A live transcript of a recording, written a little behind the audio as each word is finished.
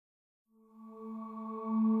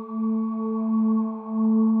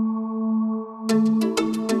Welcome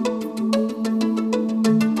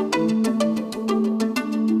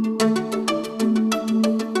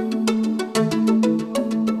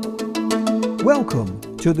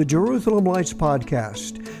to the Jerusalem Lights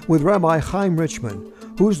Podcast with Rabbi Chaim Richman,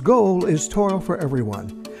 whose goal is Torah for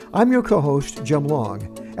everyone. I'm your co-host, Jim Long.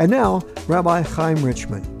 And now, Rabbi Chaim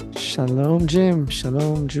Richman. Shalom, Jim.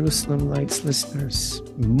 Shalom, Jerusalem Lights listeners.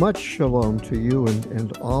 Much shalom to you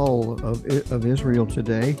and all of Israel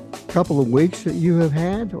today. Couple of weeks that you have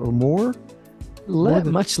had or more?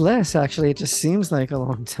 Much less, actually. It just seems like a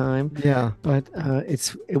long time. Yeah. But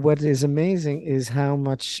what is amazing is how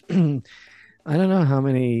much... I don't know how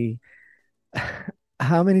many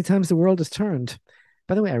times the world has turned.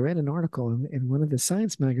 By the way, I read an article in one of the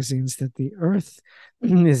science magazines that the Earth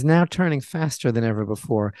is now turning faster than ever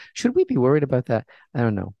before. Should we be worried about that? I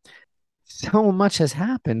don't know. So much has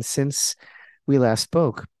happened since we last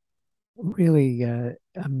spoke. Really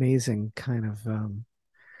amazing kind of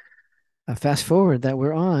a fast forward that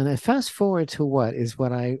we're on. A fast forward to what is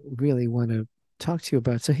what I really want to talk to you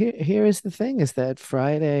about. So here is the thing: is that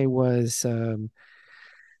Friday was Erev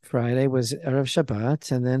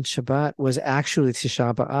Shabbat, and then Shabbat was actually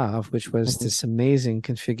Tisha B'Av, which was this amazing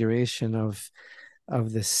configuration of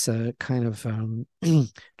this kind of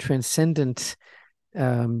transcendent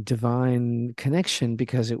divine connection,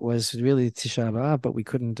 because it was really Tisha B'Av, but we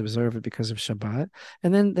couldn't observe it because of Shabbat.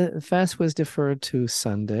 And then the fast was deferred to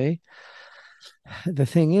Sunday. The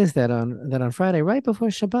thing is that on Friday, right before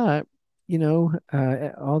Shabbat,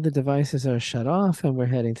 all the devices are shut off, and we're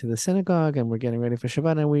heading to the synagogue, and we're getting ready for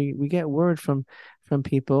Shabbat, and we get word from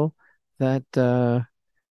people that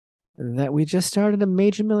we just started a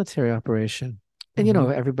major military operation. And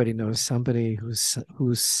everybody knows somebody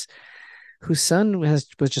whose son was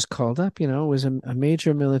just called up. It was a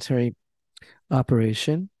major military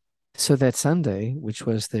operation. So that Sunday, which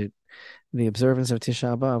was the observance of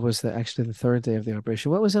Tisha B'Av, was actually the third day of the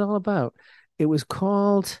operation. What was it all about? It was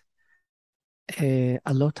called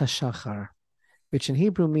Alot HaShachar, which in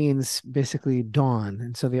Hebrew means basically dawn.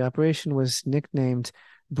 And so the operation was nicknamed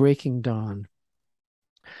Breaking Dawn.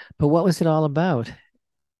 But what was it all about?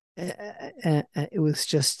 It was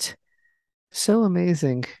just so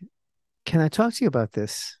amazing. Can I talk to you about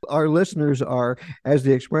this? Our listeners are, as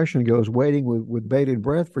the expression goes, waiting with bated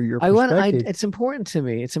breath for your perspective. It's important to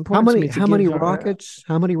me. It's important to me. How many rockets?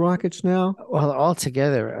 How many rockets now? Well,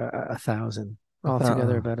 altogether, 1,000.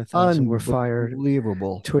 Altogether, about 1,000 were fired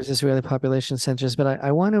towards Israeli population centers. But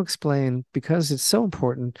I want to explain, because it's so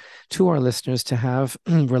important to our listeners to have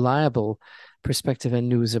reliable perspective and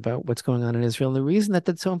news about what's going on in Israel. And the reason that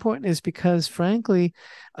that's so important is because, frankly,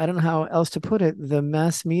 I don't know how else to put it, the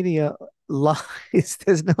mass media lies.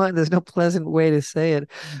 There's no pleasant way to say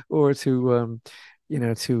it, or to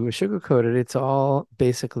sugarcoat it. It's all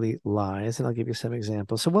basically lies. And I'll give you some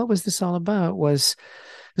examples. So what was this all about? It was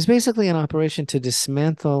basically an operation to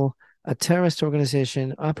dismantle a terrorist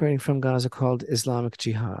organization operating from Gaza called Islamic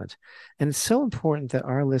Jihad. And it's so important that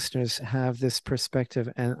our listeners have this perspective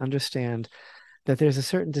and understand that there's a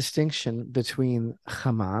certain distinction between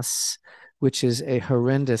Hamas, which is a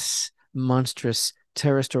horrendous, monstrous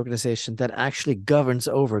terrorist organization that actually governs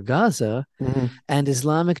over Gaza, and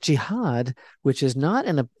Islamic Jihad, which is not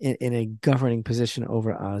in a governing position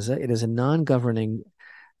over Gaza. It is a non-governing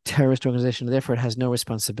terrorist organization, therefore it has no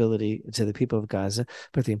responsibility to the people of Gaza.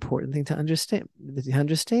 But the important thing to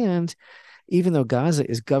understand, even though Gaza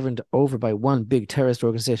is governed over by one big terrorist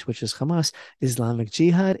organization, which is Hamas, Islamic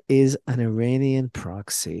Jihad is an Iranian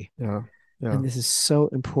proxy. Yeah. And this is so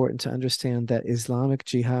important to understand, that Islamic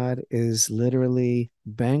Jihad is literally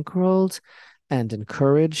bankrolled and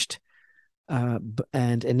encouraged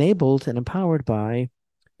and enabled and empowered by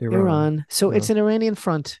Iran. So it's an Iranian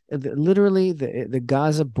front. Literally, the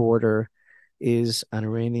Gaza border is an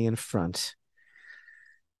Iranian front.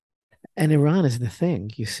 And Iran is the thing,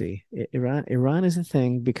 you see. Iran is the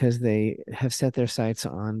thing because they have set their sights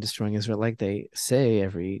on destroying Israel, like they say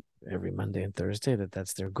every Monday and Thursday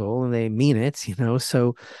that's their goal, and they mean it,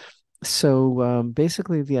 So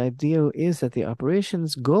basically, the idea is that the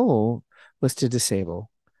operation's goal was to disable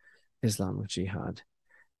Islamic Jihad.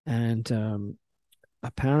 And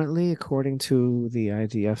apparently, according to the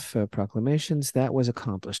IDF proclamations, that was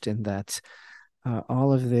accomplished, in that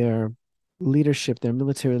all of their leadership, their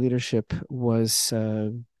military leadership, was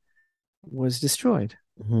destroyed.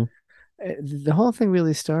 The whole thing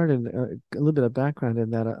really started, a little bit of background in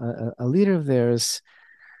that a leader of theirs,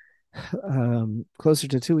 closer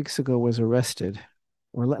to 2 weeks ago, was arrested,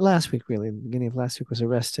 or last week, really, beginning of last week, was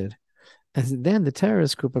arrested. And then the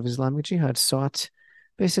terrorist group of Islamic Jihad sought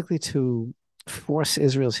basically to force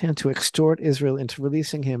Israel's hand, to extort Israel into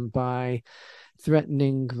releasing him by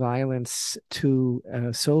threatening violence to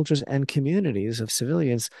soldiers and communities of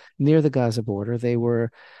civilians near the Gaza border. They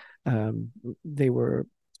were prepping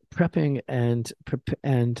and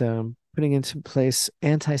putting into place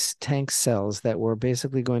anti-tank cells that were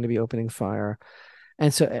basically going to be opening fire.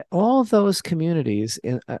 And so all those communities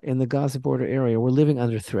in the Gaza border area were living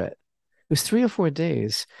under threat. It was 3 or 4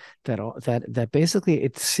 days that basically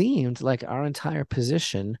it seemed like our entire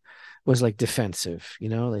position was like defensive.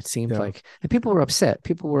 It seemed like, and people were upset.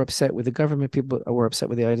 People were upset with the government. People were upset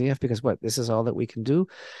with the IDF because this is all that we can do,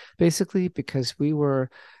 basically, because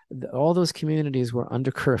all those communities were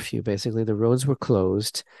under curfew. Basically, the roads were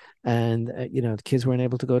closed, and the kids weren't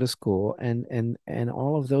able to go to school, and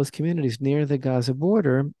all of those communities near the Gaza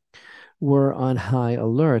border were on high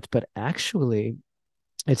alert. But actually,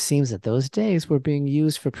 it seems that those days were being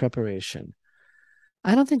used for preparation.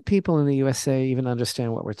 I don't think people in the USA even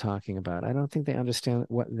understand what we're talking about. I don't think they understand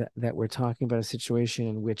that we're talking about a situation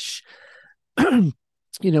in which,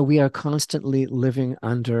 we are constantly living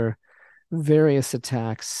under various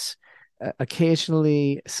attacks.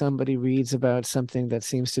 Occasionally, somebody reads about something that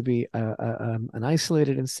seems to be an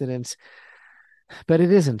isolated incident, but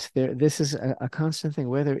it isn't. This is a constant thing,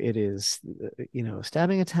 whether it is,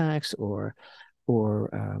 stabbing attacks or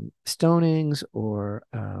stonings or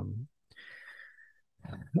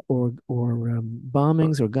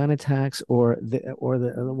bombings or gun attacks, or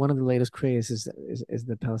one of the latest crazes is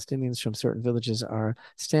the Palestinians from certain villages are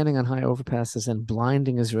standing on high overpasses and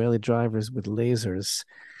blinding Israeli drivers with lasers.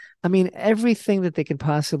 I mean, everything that they can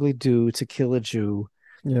possibly do to kill a Jew,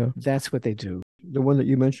 that's what they do. The one that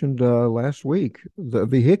you mentioned last week, the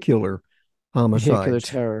vehicular homicides. Vehicular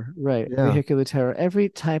terror, right? Yeah. Vehicular terror. Every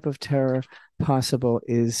type of terror possible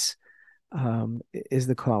is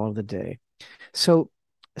the call of the day. So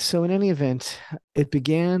in any event, it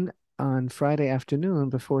began on Friday afternoon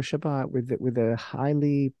before Shabbat with a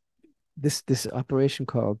highly this operation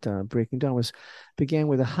called Breaking Dawn began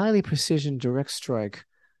with a highly precision direct strike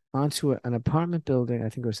onto an apartment building. I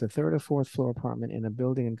think it was the 3rd or 4th floor apartment in a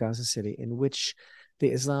building in Gaza City, in which the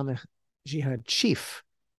Islamic Jihad chief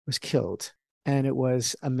was killed, and it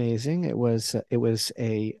was amazing. It was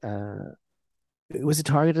a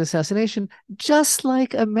targeted assassination, just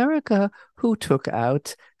like America, who took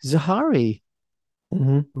out Zahari,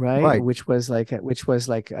 right? Which was like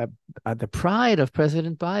the pride of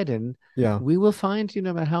President Biden. Yeah, we will find,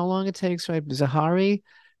 no matter how long it takes, right? Zahari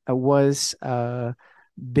was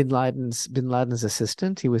Bin Laden's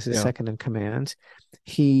assistant. He was his second in command.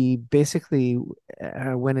 He basically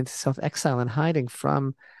went into self-exile and hiding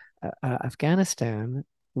from Afghanistan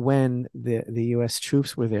when the U.S.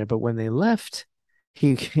 troops were there. But when they left,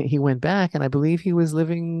 he went back, and I believe he was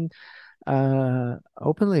living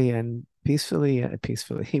openly and peacefully.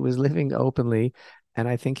 He was living openly, and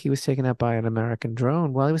I think he was taken out by an American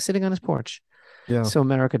drone while he was sitting on his porch. Yeah. So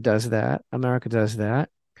America does that.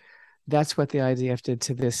 That's what the IDF did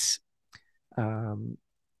to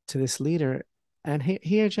this leader. And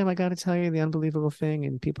here, Jim, I got to tell you the unbelievable thing,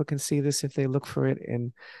 and people can see this if they look for it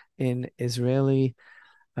in Israeli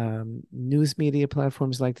news media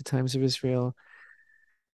platforms like the Times of Israel.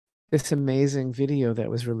 This amazing video that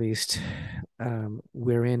was released,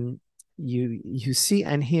 wherein you see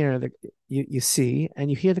and hear you see and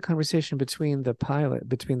you hear the conversation between the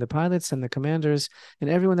pilots and the commanders and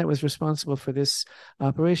everyone that was responsible for this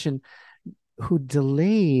operation, who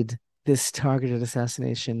delayed this targeted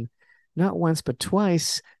assassination not once but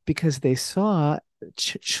twice because they saw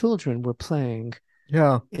children were playing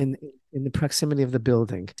in the proximity of the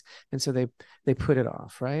building, and so they put it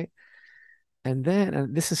off, right? And then,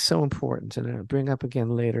 and this is so important, and I'll bring up again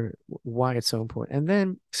later why it's so important. And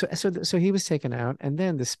then, so he was taken out, and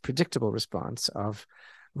then this predictable response of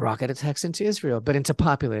rocket attacks into Israel, but into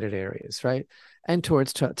populated areas, right? And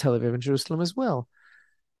towards Tel Aviv and Jerusalem as well.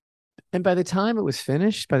 And by the time it was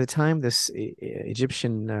finished, by the time this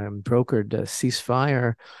Egyptian brokered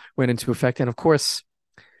ceasefire went into effect, and of course,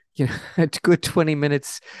 a good 20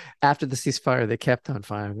 minutes after the ceasefire, they kept on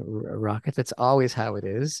firing rockets. That's always how it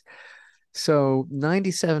is. So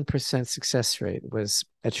 97% success rate was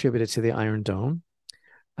attributed to the Iron Dome.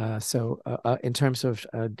 In terms of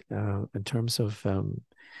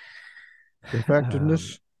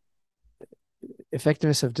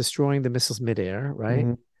effectiveness of destroying the missiles midair, right?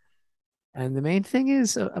 Mm-hmm. And the main thing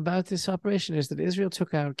is about this operation is that Israel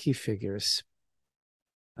took out key figures.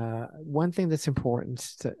 One thing that's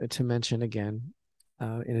important to mention again,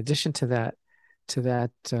 in addition to that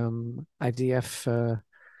IDF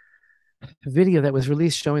video that was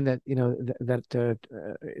released showing that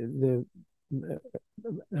the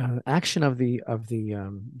action of the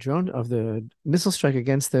drone of the missile strike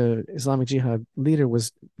against the Islamic Jihad leader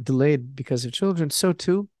was delayed because of children, so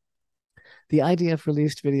too the IDF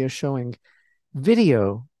released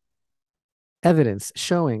video evidence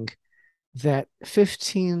showing that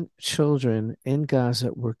 15 children in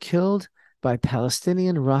Gaza were killed by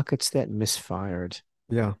Palestinian rockets that misfired.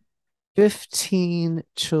 Yeah. 15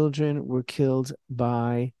 children were killed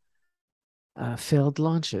by failed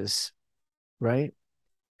launches, right?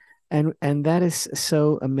 And that is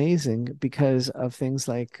so amazing because of things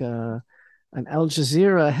like an Al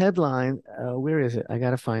Jazeera headline. Where is it? I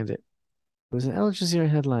got to find it. It was an Al Jazeera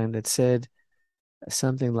headline that said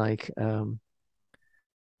something like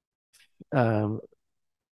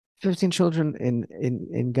 15 children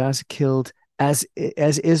in Gaza killed as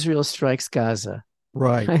Israel strikes Gaza.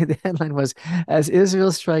 Right. The headline was "As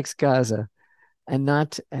Israel strikes Gaza," and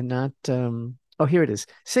not oh, here it is.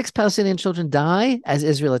 6 Palestinian children die as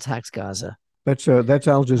Israel attacks Gaza. That's Al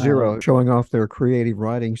Jazeera showing off their creative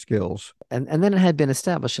writing skills. And then it had been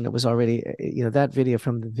established, and it was already, that video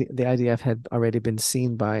from the IDF had already been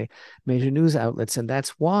seen by major news outlets, and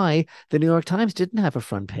that's why the New York Times didn't have a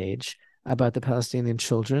front page about the Palestinian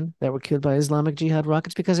children that were killed by Islamic Jihad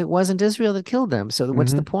rockets, because it wasn't Israel that killed them. So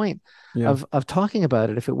what's the point of talking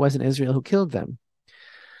about it if it wasn't Israel who killed them?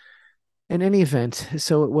 In any event,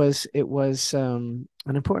 so it was an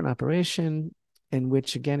important operation in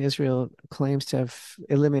which, again, Israel claims to have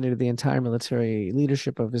eliminated the entire military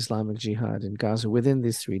leadership of Islamic Jihad in Gaza within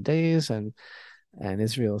these 3 days, and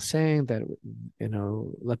Israel saying that,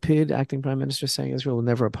 Lapid, acting prime minister, saying Israel will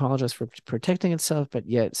never apologize for protecting itself, but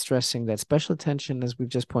yet stressing that special attention, as we've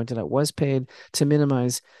just pointed out, was paid to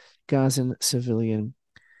minimize Gazan civilian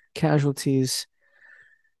casualties.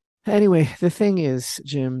 Anyway, the thing is,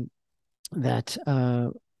 Jim, that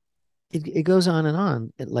it goes on and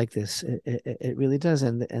on like this. It really does.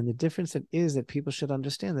 And the difference is that people should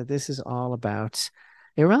understand that this is all about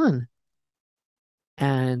Iran.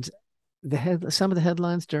 And some of the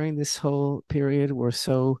headlines during this whole period were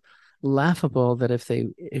so laughable that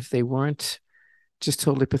if they weren't just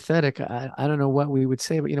totally pathetic, I don't know what we would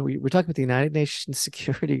say. But we're talking about the United Nations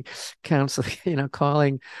Security Council,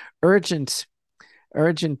 calling urgent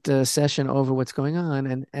session over what's going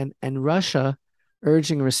on, and Russia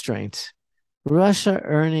urging restraint. Russia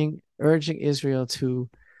urging Israel to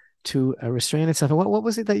restrain itself. And what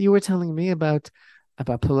was it that you were telling me about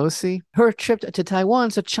Pelosi? Her trip to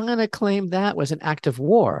Taiwan. So China claimed that was an act of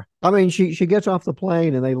war. I mean, she gets off the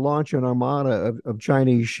plane and they launch an armada of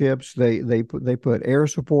Chinese ships. They put air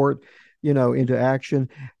support, into action,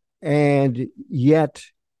 and yet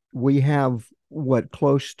we have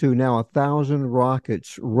close to now 1,000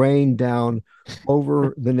 rockets rained down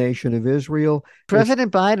over the nation of Israel. President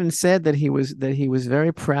Biden said that he was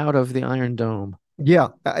very proud of the Iron Dome. Yeah,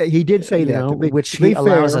 he did say that, which he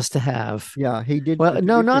allows us to have. Yeah, he did. Well,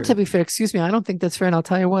 no, not to be fair. Excuse me. I don't think that's fair, and I'll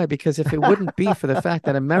tell you why. Because if it wouldn't be for the fact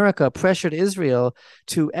that America pressured Israel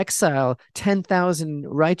to exile 10,000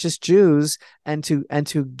 righteous Jews and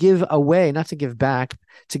to give away, not to give back,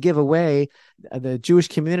 to give away the Jewish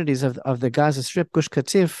communities of the Gaza Strip, Gush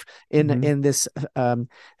Katif, in this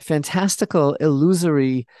fantastical,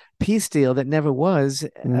 illusory peace deal that never was,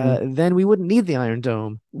 then we wouldn't need the Iron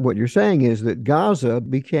Dome. What you're saying is that Gaza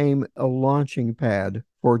became a launching pad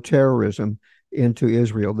for terrorism into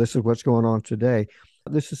Israel. This is what's going on today.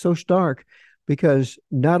 This is so stark because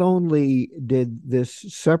not only did this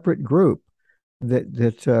separate group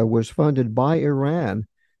that was funded by Iran,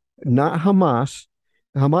 not Hamas.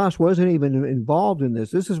 Hamas wasn't even involved in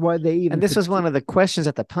this. This is why they even... And this was one of the questions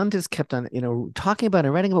that the pundits kept on, talking about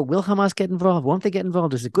and writing about. Will Hamas get involved? Won't they get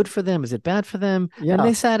involved? Is it good for them? Is it bad for them? Yeah. And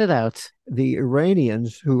they sat it out. The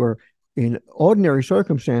Iranians, who are in ordinary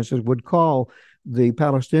circumstances, would call the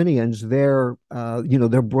Palestinians their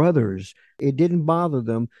brothers. It didn't bother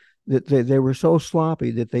them that they were so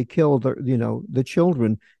sloppy that they killed, the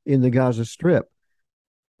children in the Gaza Strip.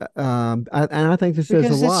 And I think this says a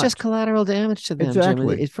lot. Because it's just collateral damage to them.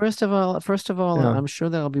 Exactly. Jimmy. First of all, yeah. I'm sure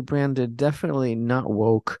that'll be branded definitely not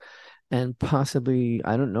woke, and possibly,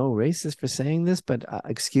 I don't know, racist for saying this, but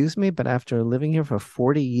excuse me, but after living here for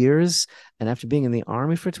 40 years and after being in the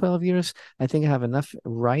army for 12 years, I think I have enough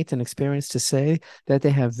right and experience to say that they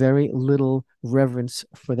have very little reverence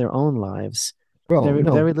for their own lives. Well,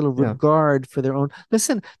 very little regard for their own.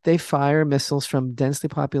 Listen, they fire missiles from densely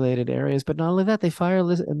populated areas, but not only that, they fire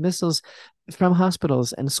missiles from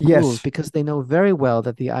hospitals and schools because they know very well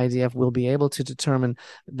that the IDF will be able to determine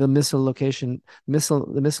the missile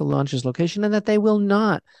launcher's location, and that they will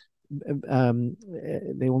not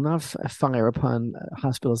they will not fire upon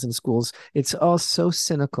hospitals and schools. It's all so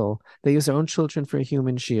cynical. They use their own children for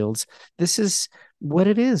human shields. This is what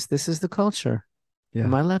it is. This is the culture. Yeah.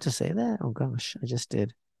 Am I allowed to say that? Oh gosh, I just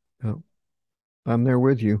did. Oh, I'm there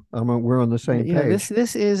with you. We're on the same page.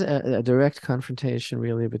 This is a direct confrontation,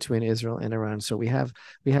 really, between Israel and Iran. So we have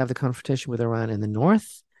the confrontation with Iran in the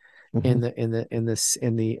north, in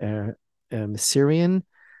the Syrian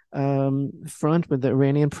front with the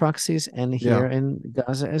Iranian proxies, and here in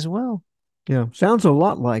Gaza as well. Yeah, sounds a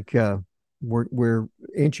lot like we're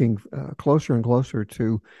inching closer and closer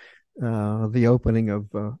to the opening of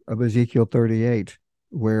Ezekiel 38,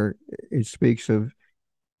 where it speaks of,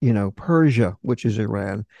 Persia, which is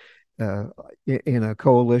Iran, in a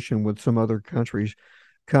coalition with some other countries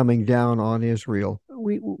coming down on Israel.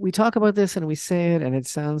 We talk about this and we say it, and it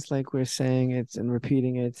sounds like we're saying it and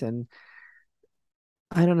repeating it, and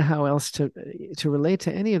I don't know how else to relate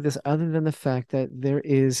to any of this other than the fact that there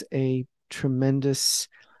is a tremendous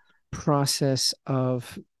process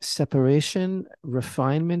of separation,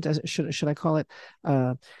 refinement, as should I call it,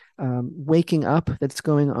 waking up that's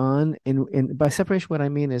going on. In by separation, what I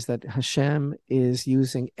mean is that Hashem is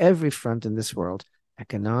using every front in this world,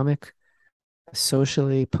 economic,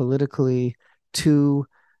 socially, politically, to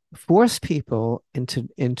force people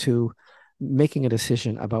into making a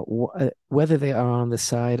decision about whether they are on the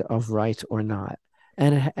side of right or not.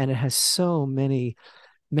 And it has so many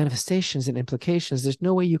manifestations and implications. There's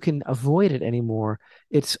no way you can avoid it anymore.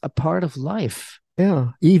 It's a part of life.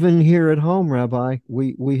 Yeah, even here at home, Rabbi,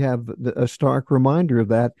 we have a stark reminder of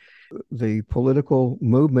that. The political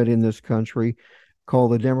movement in this country,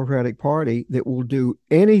 called the Democratic Party, that will do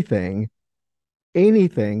anything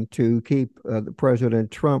to keep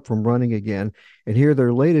President Trump from running again. And here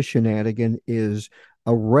their latest shenanigan is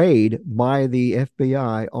a raid by the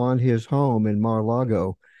FBI on his home in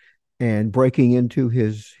Mar-a-Lago, and breaking into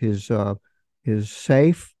his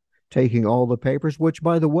safe, taking all the papers, which,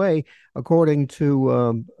 by the way, according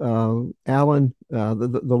to Alan,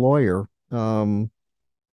 the lawyer, Dershowitz,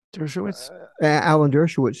 Alan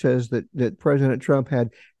Dershowitz, says that President Trump had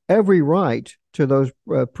every right to those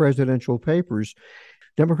presidential papers.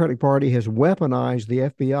 Democratic Party has weaponized the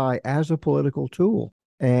FBI as a political tool,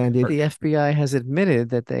 and the FBI has admitted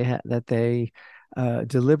that they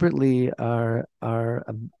deliberately are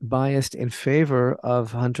biased in favor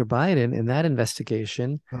of Hunter Biden in that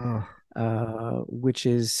investigation, which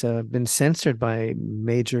has been censored by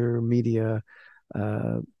major media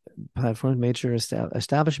platforms, major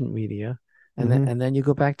establishment media. And then you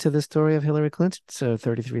go back to the story of Hillary Clinton's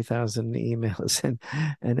 33,000 emails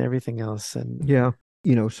and everything else. And yeah.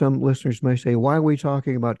 Some listeners may say, why are we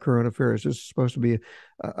talking about current affairs? This is supposed to be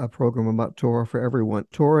a program about Torah for everyone.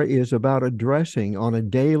 Torah is about addressing on a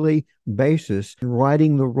daily basis,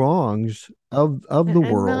 righting the wrongs of the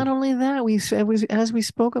world. And not only that, as we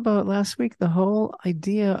spoke about last week, the whole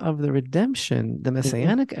idea of the redemption, the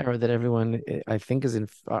Messianic era that everyone, I think,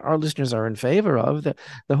 our listeners are in favor of,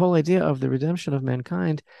 the whole idea of the redemption of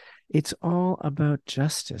mankind, it's all about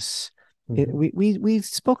justice. We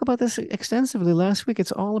spoke about this extensively last week.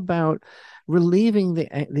 It's all about relieving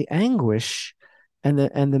the anguish and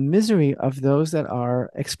the misery of those that are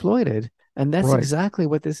exploited, and that's exactly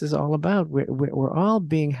what this is all about. We're all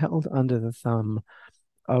being held under the thumb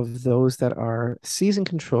of those that are seizing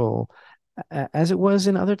control, as it was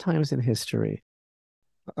in other times in history.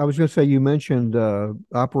 I was going to say, you mentioned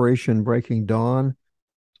Operation Breaking Dawn.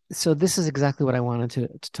 So this is exactly what I wanted to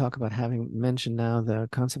talk about, having mentioned now the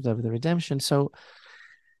concept of the redemption. So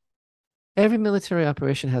every military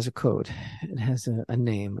operation has a code. It has a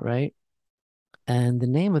name, right? And the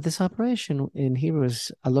name of this operation in Hebrew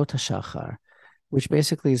is Alot HaShachar, which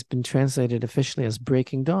basically has been translated officially as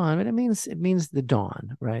breaking dawn, but it means the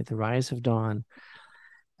dawn, right? The rise of dawn.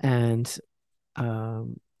 And a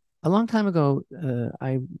long time ago,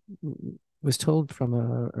 I was told from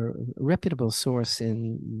a reputable source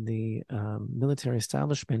in the military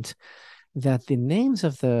establishment that the names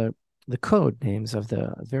of the code names of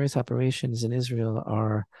the various operations in Israel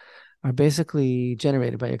are basically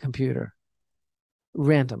generated by a computer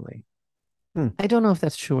randomly. I don't know if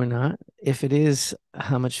that's true or not. If it is,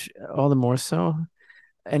 how much, all the more so.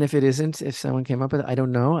 And if it isn't, if someone came up with it, I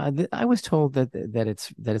don't know. I was told that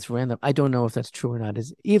it's random. I don't know if that's true or not.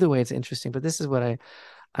 Either way, it's interesting. But this is what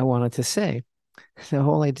I wanted to say. The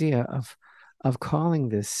whole idea of calling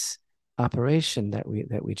this operation that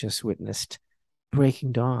we just witnessed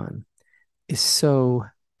Breaking Dawn is so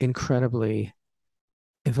incredibly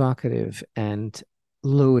evocative and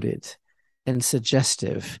loaded and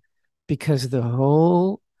suggestive, because the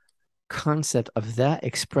whole concept of that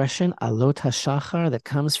expression, alot hashachar, that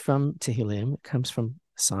comes from Tehillim, it comes from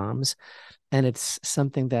Psalms, and it's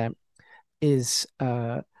something that is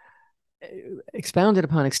expounded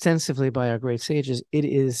upon extensively by our great sages. It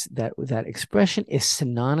is that expression is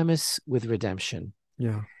synonymous with redemption.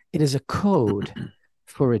 Yeah, it is a code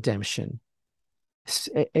for redemption.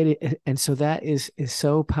 And so that is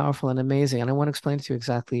so powerful and amazing. And I want to explain to you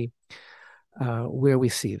exactly where we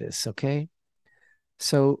see this. Okay,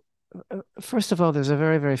 so first of all, there's a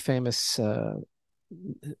very, very famous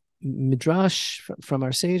midrash from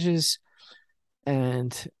our sages,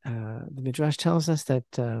 and the midrash tells us that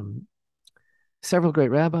several great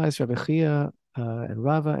rabbis, Rabbi Chia and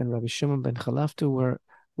Rava and Rabbi Shimon ben Chalaftu,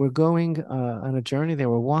 were going on a journey. They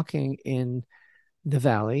were walking in the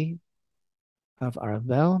valley of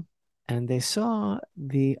Arvel, and they saw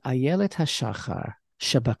the Ayelet HaShachar,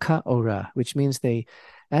 Shabaka Ora, which means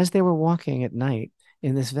as they were walking at night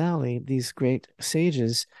in this valley, these great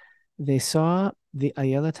sages, they saw the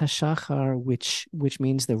Ayelet HaShachar, which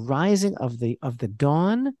means the rising of the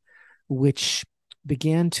dawn, which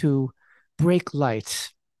began to break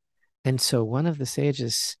light. And so one of the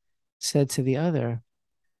sages said to the other,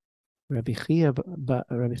 Rabbi Chia bar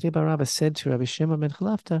Rabba said to Rabbi Shimon ben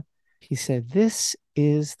Chalafta, he said, this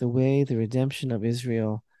is the way the redemption of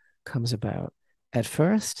Israel comes about. At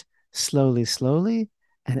first, slowly, slowly,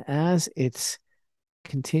 and as it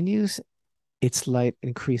continues, its light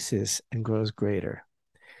increases and grows greater.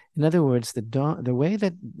 In other words, the dawn, the way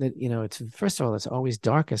that it's, first of all, it's always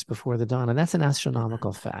darkest before the dawn, and that's an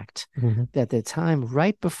astronomical fact. Mm-hmm. That the time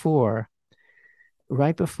right before the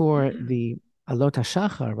Alot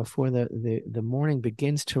HaShachar, before the morning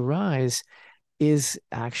begins to rise, is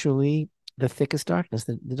actually the thickest darkness,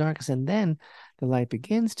 the darkest. And then the light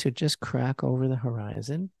begins to just crack over the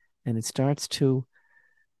horizon, and it starts to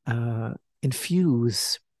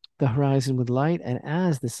infuse the horizon with light. And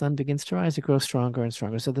as the sun begins to rise, it grows stronger and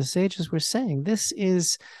stronger. So the sages were saying this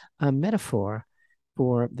is a metaphor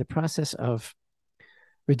for the process of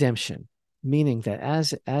redemption, meaning that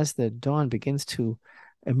as the dawn begins to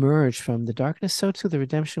emerge from the darkness, so too the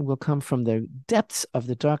redemption will come from the depths of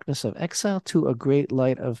the darkness of exile to a great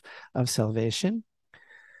light of salvation,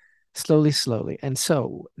 slowly, slowly. And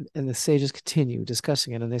the sages continue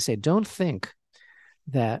discussing it, and they say, don't think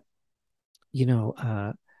that,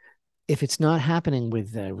 if it's not happening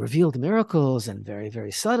with revealed miracles and very,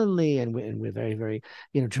 very subtly and with very, very,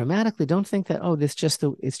 dramatically, don't think that,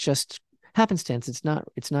 it's just happenstance. It's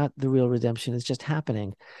not the real redemption. It's just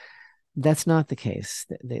happening. That's not the case.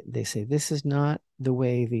 They say this is not the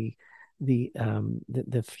way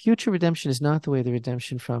the future redemption is not the way the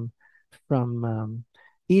redemption from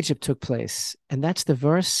Egypt took place. And that's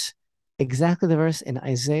exactly the verse in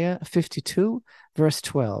Isaiah 52, verse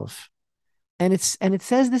 12. And it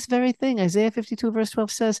says this very thing. Isaiah 52, verse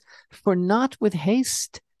 12 says, for not with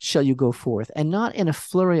haste shall you go forth, and not in a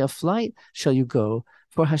flurry of flight shall you go,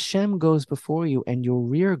 for Hashem goes before you, and your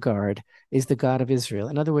rear guard is the God of Israel.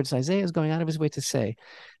 In other words, Isaiah is going out of his way to say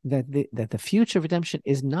that the future redemption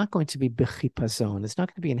is not going to be bechipazon. It's not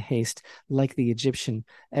going to be in haste like the Egyptian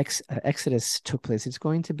Exodus took place. It's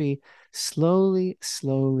going to be slowly,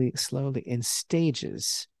 slowly, slowly, in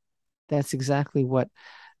stages. That's exactly what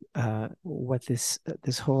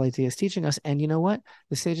this whole idea is teaching us. And you know what?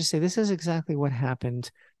 The sages say this is exactly what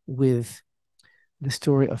happened with the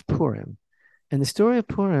story of Purim. And the story of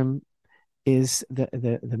Purim is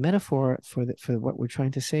the metaphor for what we're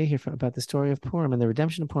trying to say here about the story of Purim and the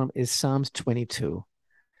redemption of Purim is Psalms 22.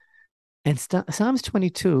 And Psalms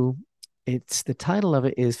 22, the title of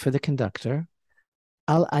it is, for the conductor,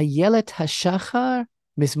 Al Ayelet HaShachar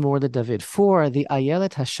Mizmor David, for the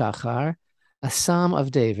Ayelet HaShachar, a Psalm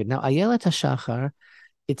of David. Now, Ayelet HaShachar,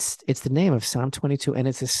 it's the name of Psalm 22, and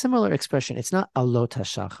it's a similar expression. It's not Alot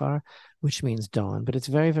HaShachar, which means dawn, but it's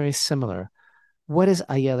very, very similar. What is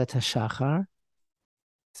Ayelet HaShachar?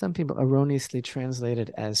 Some people erroneously translate it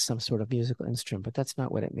as some sort of musical instrument, but that's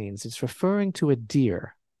not what it means. It's referring to a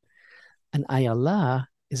deer. An ayala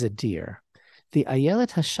is a deer. The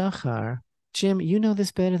Ayelet HaShachar, Jim, you know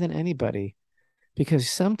this better than anybody, because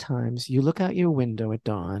sometimes you look out your window at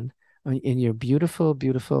dawn in your beautiful,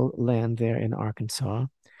 beautiful land there in Arkansas.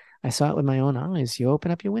 I saw it with my own eyes. You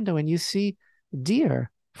open up your window and you see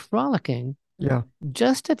deer frolicking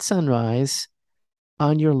just at sunrise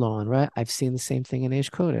on your lawn, right? I've seen the same thing in Eish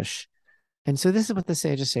Kodesh. And so this is what the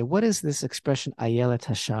sages say. What is this expression, Ayelet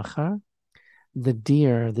HaShachar? The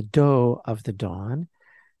deer, the doe of the dawn.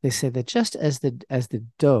 They say that just as the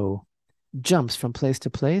doe jumps from place to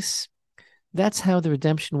place, that's how the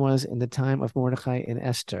redemption was in the time of Mordechai and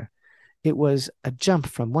Esther. It was a jump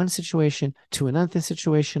from one situation to another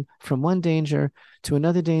situation, from one danger to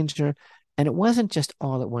another danger. And it wasn't just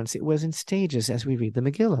all at once. It was in stages as we read the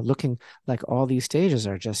Megillah, looking like all these stages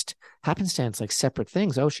are just happenstance, like separate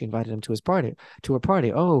things. Oh, she invited him to her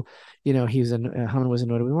party. Oh, Haman was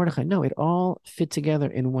annoyed with Mordechai. No, it all fit together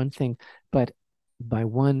in one thing, but by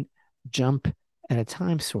one jump at a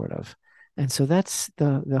time, sort of. And so that's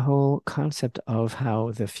the whole concept of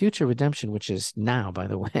how the future redemption, which is now, by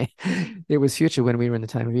the way, it was future when we were in the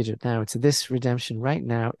time of Egypt. Now it's this redemption right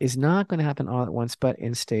now is not going to happen all at once, but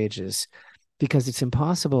in stages, because it's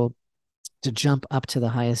impossible to jump up to the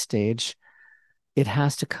highest stage. It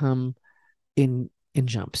has to come in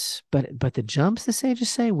jumps. But the jumps, the sages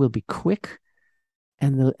say, will be quick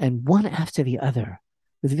and one after the other,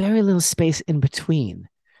 with very little space in between.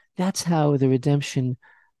 That's how the redemption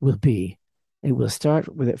will be. It will start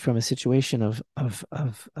with it from a situation of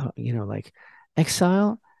like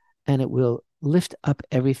exile, and it will lift up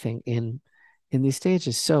everything in these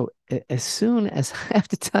stages. So as soon as I have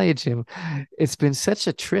to tell you, Jim, it's been such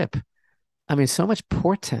a trip. I mean, so much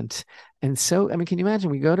portent, and so I mean, can you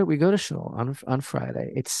imagine? We go to shul on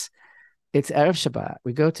Friday. It's Erev Shabbat.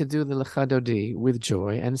 We go to do the Lecha Dodi with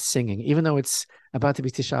joy and singing, even though it's about to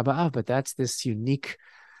be Tisha B'Av, but that's this unique,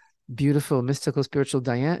 beautiful, mystical, spiritual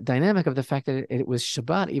dynamic of the fact that it was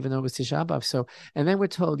Shabbat, even though it was Tisha B'Av. So, and then we're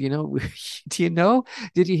told, did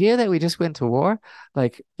you hear that we just went to war?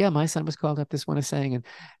 Like, yeah, my son was called up, this one is saying,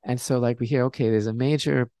 and so like we hear, okay, there's a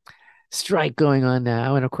major strike going on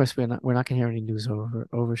now, and of course we're not going to hear any news over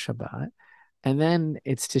Shabbat. And then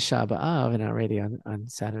it's Tisha B'Av, and already on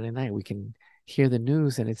Saturday night we can hear the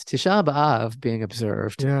news, and it's Tisha B'Av being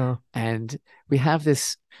observed. Yeah. And we have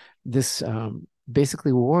this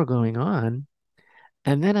basically war going on.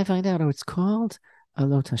 And then I find out, it's called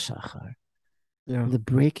Alot HaShachar, the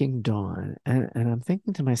breaking dawn. And I'm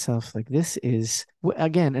thinking to myself, like, this is,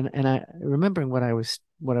 again, and I remembering what I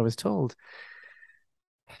was told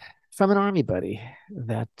from an army buddy,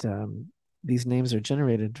 that these names are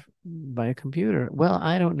generated by a computer. Well,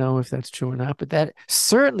 I don't know if that's true or not, but that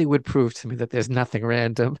certainly would prove to me that there's nothing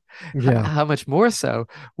random. Yeah. How much more so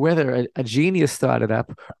whether a genius thought it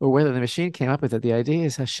up or whether the machine came up with it. The idea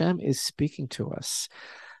is Hashem is speaking to us,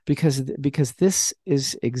 because this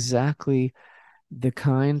is exactly the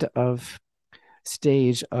kind of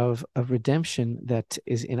stage of redemption that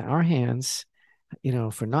is in our hands.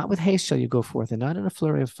 For not with haste shall you go forth, and not in a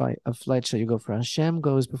flurry of flight shall you go, for Hashem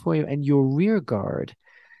goes before you, and your rear guard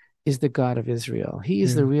is the God of Israel. He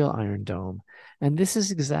is the real Iron Dome. And this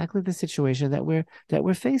is exactly the situation that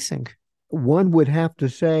we're facing. One would have to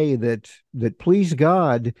say that please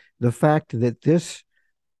God, the fact that this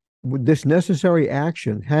necessary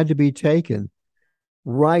action had to be taken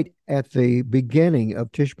right at the beginning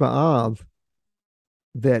of Tisha B'Av,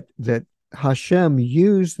 that Hashem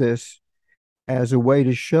used this as a way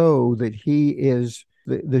to show that he is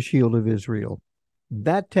the shield of Israel.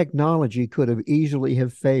 That technology could have easily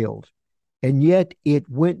have failed, and yet it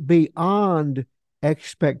went beyond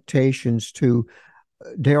expectations to,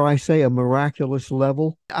 dare I say, a miraculous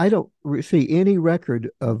level. I don't see any record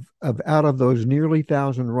of out of those nearly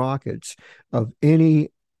 1,000 rockets of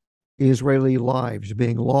any Israeli lives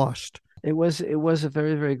being lost. It was a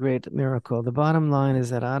very, very great miracle. The bottom line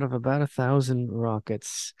is that out of about 1,000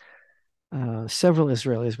 rockets, several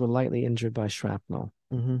Israelis were lightly injured by shrapnel,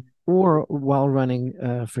 or while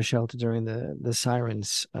running for shelter during the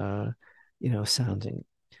sirens, sounding.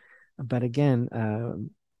 But again,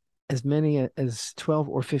 as many as 12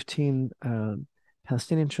 or 15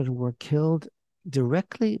 Palestinian children were killed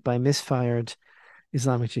directly by misfired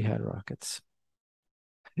Islamic Jihad rockets.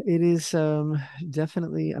 It is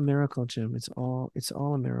definitely a miracle, Jim. It's all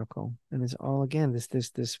a miracle, and it's all, again,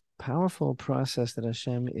 this powerful process that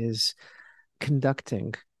Hashem is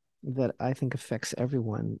conducting that I think affects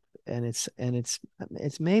everyone, and it's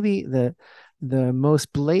maybe the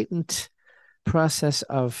most blatant process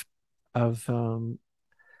of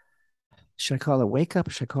should I call it wake up?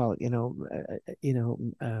 Should I call it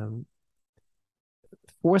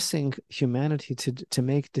forcing humanity to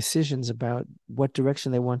make decisions about what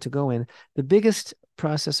direction they want to go in? The biggest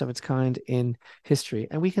process of its kind in history,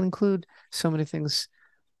 and we can include so many things,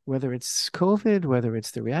 whether it's COVID, whether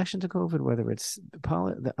it's the reaction to COVID, whether it's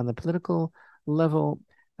on the political level,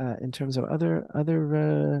 in terms of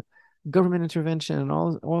other government intervention and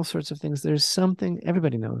all sorts of things. There's something,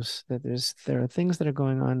 everybody knows that there are things that are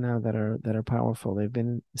going on now that are powerful. They've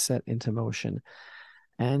been set into motion,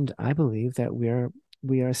 and I believe that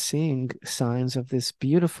we are seeing signs of this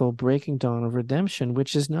beautiful breaking dawn of redemption,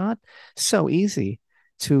 which is not so easy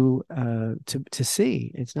to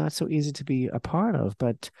see. It's not so easy to be a part of,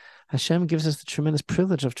 but Hashem gives us the tremendous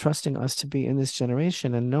privilege of trusting us to be in this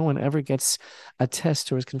generation, and no one ever gets a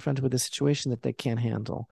test or is confronted with a situation that they can't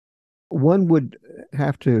handle. One would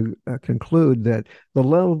have to conclude that the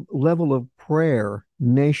level of prayer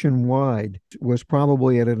nationwide was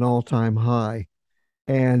probably at an all-time high.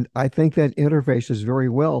 And I think that interfaces very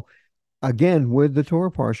well, again, with the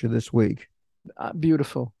Torah Parsha this week.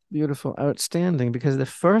 Beautiful, outstanding, because the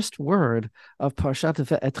first word of Parshat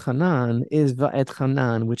Va'etchanan is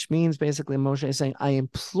Va'etchanan, which means basically Moshe is saying, I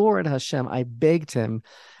implored Hashem, I begged him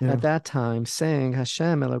at that time, saying,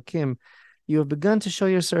 Hashem, Elokim, you have begun to show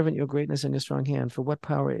your servant your greatness and your strong hand. For what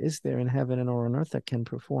power is there in heaven and or on earth that can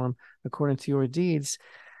perform according to your deeds?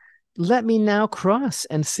 Let me now cross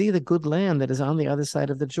and see the good land that is on the other side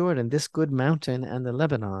of the Jordan, this good mountain and the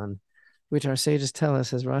Lebanon, which our sages tell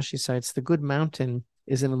us, as Rashi cites, the good mountain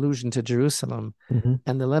is an allusion to Jerusalem,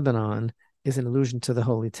 and the Lebanon is an allusion to the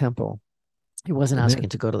Holy Temple. He wasn't asking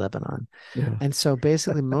to go to Lebanon. And so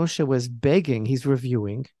basically Moshe was begging, he's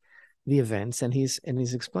reviewing the events, and he's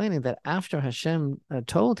explaining that after Hashem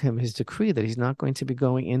told him his decree that he's not going to be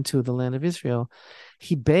going into the land of Israel,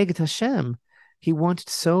 he begged Hashem. He wanted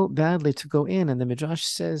so badly to go in, and the Midrash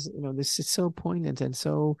says, this is so poignant and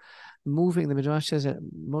so moving. The Midrash says that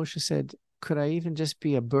Moshe said, could I even just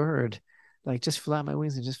be a bird, like just flap my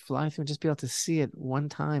wings and just fly through and just be able to see it one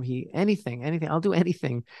time? Anything, I'll do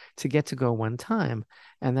anything to get to go one time.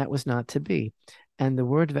 And that was not to be. And the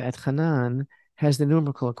word Ve'etchanan has the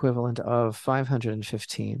numerical equivalent of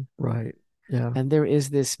 515. Right. Yeah. And there is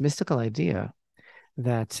this mystical idea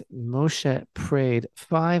that Moshe prayed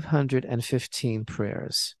 515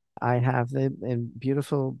 prayers. I have them in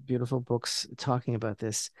beautiful, beautiful books talking about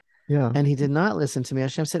this. Yeah. And he did not listen to me.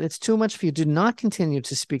 Hashem said, it's too much for you. Do not continue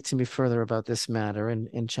to speak to me further about this matter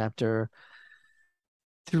in chapter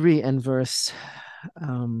 3 and verse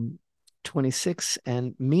 26.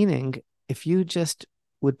 And meaning, if you just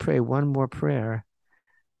would pray one more prayer,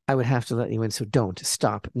 I would have to let you in. So don't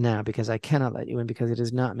stop now, because I cannot let you in, because it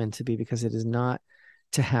is not meant to be, because it is not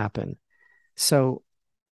to happen. So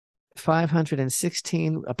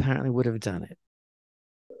 516 apparently would have done it.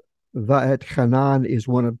 Va'etchanan is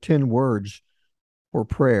one of 10 words for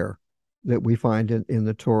prayer that we find in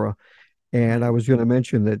the Torah. And I was going to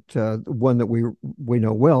mention that one that we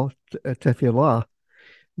know well, tefillah,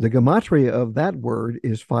 the gematria of that word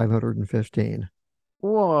is 515.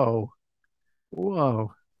 Whoa.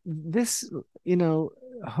 This,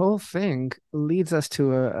 whole thing leads us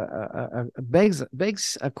to begs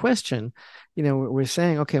a question. We're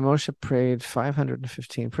saying, okay, Moshe prayed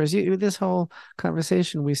 515 prayers. This whole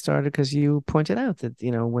conversation we started because you pointed out that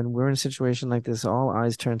when we're in a situation like this, all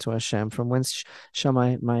eyes turn to Hashem, from whence shall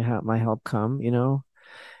my help come.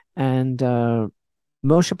 And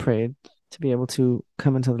Moshe prayed to be able to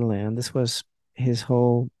come into the land. This was his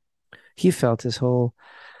whole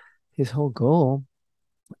goal,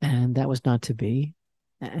 and that was not to be.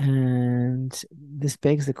 And this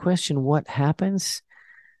begs the question, what happens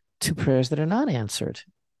to prayers that are not answered?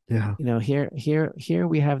 Yeah. Here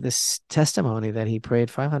we have this testimony that he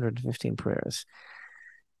prayed 515 prayers.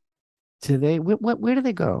 Where do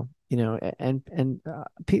they go?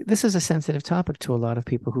 This is a sensitive topic to a lot of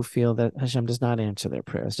people who feel that Hashem does not answer their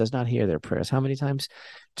prayers, does not hear their prayers. How many times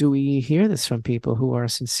do we hear this from people who are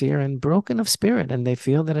sincere and broken of spirit, and they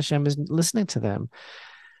feel that Hashem isn't listening to them?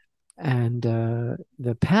 And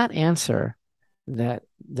the pat answer that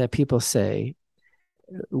people say,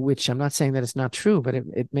 which I'm not saying that it's not true, but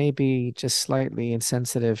it may be just slightly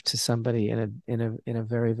insensitive to somebody in a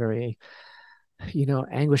very, very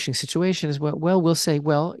anguishing situation, is we'll say,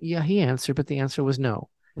 well, yeah, he answered, but the answer was no.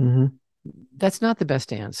 That's not the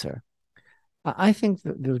best answer. I think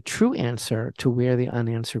the true answer to where the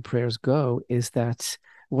unanswered prayers go is that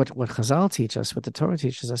what Chazal teach us, what the Torah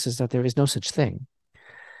teaches us, is that there is no such thing.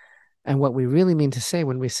 And what we really mean to say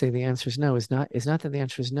when we say the answer is no is not that the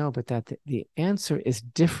answer is no, but that the answer is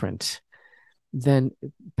different than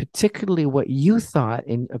particularly what you thought,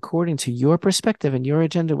 according to your perspective and your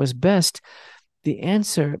agenda, was best. The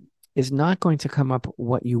answer is not going to come up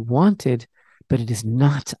what you wanted, but it is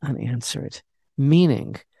not unanswered.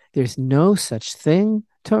 Meaning, there's no such thing,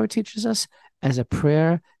 Torah teaches us, as a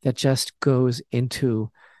prayer that just goes into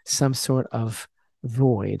some sort of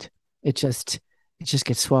void. It just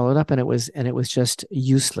gets swallowed up, and it was just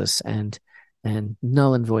useless and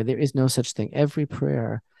null and void. There is no such thing. Every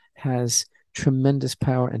prayer has tremendous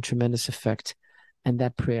power and tremendous effect, and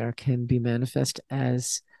that prayer can be manifest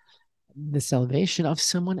as the salvation of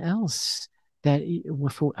someone else. That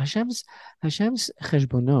for Hashem's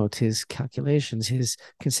cheshbonot, his calculations, his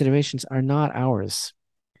considerations are not ours.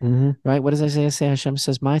 right? What does Isaiah say? Hashem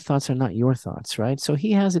says, my thoughts are not your thoughts, right? So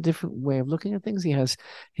he has a different way of looking at things. He has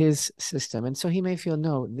his system. And so he may feel,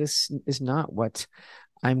 no, this is not what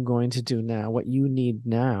I'm going to do now, what you need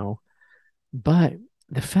now. But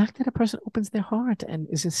the fact that a person opens their heart and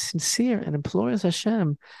is sincere and implores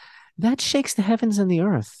Hashem, that shakes the heavens and the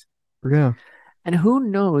earth. Yeah. And who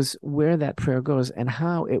knows where that prayer goes and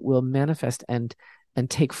how it will manifest and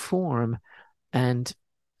take form and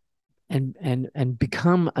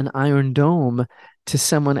become an iron dome to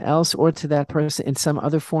someone else or to that person in some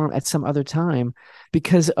other form at some other time,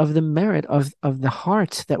 because of the merit of the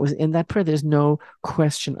heart that was in that prayer. There's no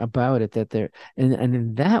question about it, that there, and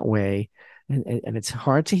in that way, and it's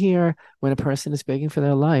hard to hear when a person is begging for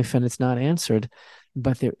their life and it's not answered,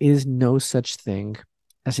 but there is no such thing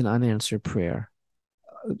as an unanswered prayer.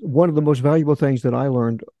 One of the most valuable things that I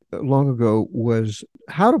learned long ago was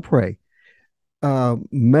how to pray.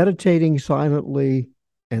 Meditating silently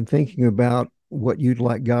and thinking about what you'd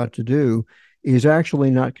like God to do is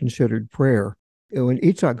actually not considered prayer. When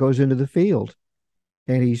Yitzhak goes into the field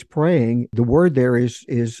and he's praying, the word there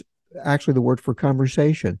is actually the word for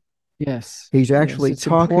conversation. Yes. He's actually it's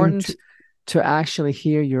important to actually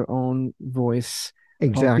hear your own voice.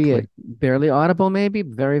 Exactly. Albeit barely audible, maybe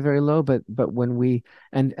very, very low. But when we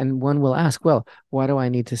and one will ask, well, why do I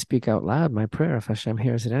need to speak out loud my prayer if Hashem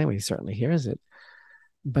hears it anyway? He certainly hears it.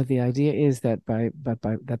 But the idea is that by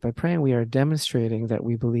praying, we are demonstrating that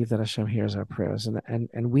we believe that Hashem hears our prayers,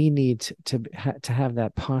 and we need to have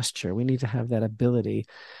that posture. We need to have that ability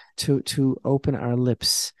to open our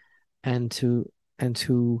lips and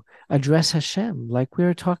to address Hashem like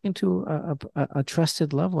we're talking to a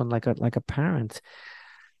trusted loved one, like a parent.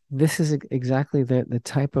 This is exactly the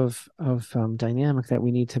type of dynamic that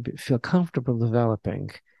we need to feel comfortable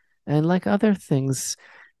developing, and like other things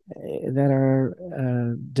that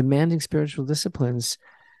are demanding spiritual disciplines,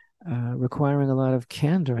 requiring a lot of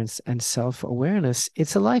candor and self-awareness.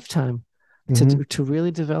 It's a lifetime to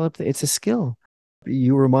really develop. It's a skill.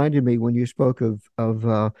 You reminded me when you spoke of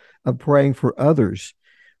praying for others.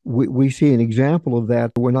 We see an example of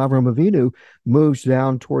that when Avraham Avinu moves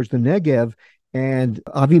down towards the Negev, and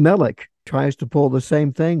Avimelech tries to pull the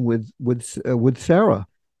same thing with Sarah,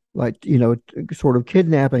 like, sort of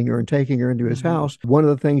kidnapping her and taking her into his house. One of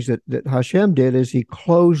the things that Hashem did is he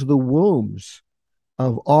closed the wombs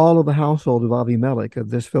of all of the household of Avimelech, of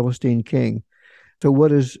this Philistine king. So what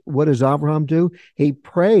does Abraham do? He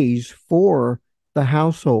prays for the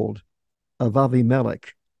household of Avimelech,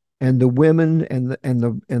 and the women and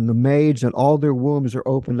the maids and all their wombs are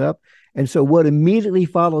opened up. And so what immediately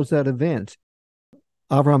follows that event,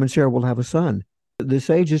 Abraham and Sarah will have a son. The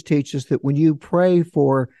sages teach us that when you pray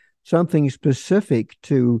for something specific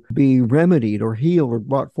to be remedied or healed or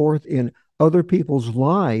brought forth in other people's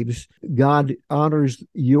lives, God honors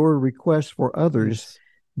your request for others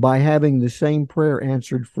by having the same prayer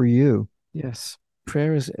answered for you. Yes.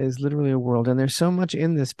 Prayer is literally a world. And there's so much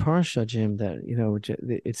in this parsha, Jim, that,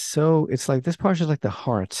 it's like this parsha is like the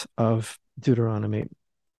heart of Deuteronomy.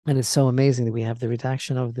 And it's so amazing that we have the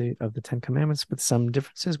redaction of the Ten Commandments with some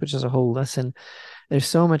differences, which is a whole lesson. There's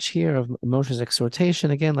so much here of Moshe's exhortation,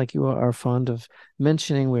 again, like you are fond of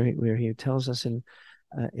mentioning, where he tells us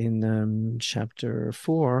in chapter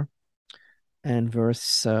 4 and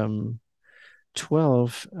verse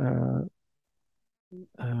 12.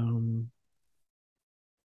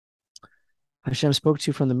 Hashem spoke to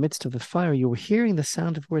you from the midst of the fire. You were hearing the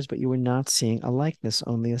sound of words, but you were not seeing a likeness,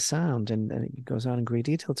 only a sound. And it goes on in great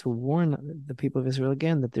detail to warn the people of Israel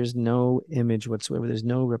again that there's no image whatsoever. There's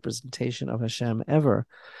no representation of Hashem ever.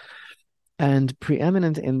 And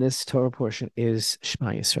preeminent in this Torah portion is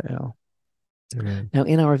Shema Yisrael. Amen. Now,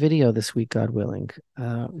 in our video this week, God willing,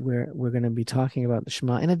 we're going to be talking about the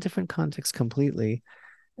Shema in a different context completely,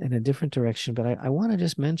 in a different direction. But I want to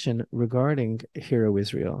just mention regarding Hear, O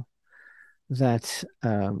Israel, that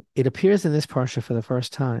it appears in this parsha for the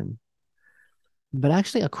first time. But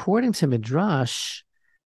actually, according to Midrash,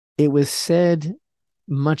 it was said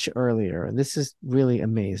much earlier. And this is really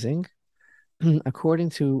amazing. According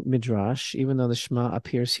to Midrash, even though the Shema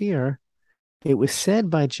appears here, it was said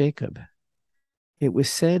by Jacob. It was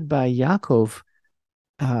said by Yaakov.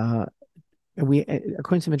 According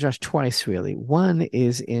to Midrash, twice, really. One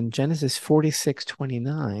is in Genesis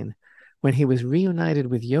 46:29, when he was reunited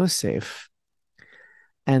with Yosef,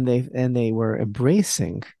 and they were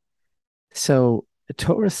embracing. So the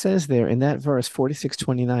Torah says there in that verse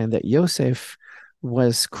 46:29 that Yosef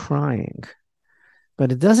was crying,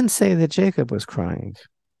 but it doesn't say that Jacob was crying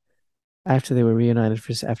after they were reunited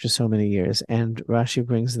after so many years. And Rashi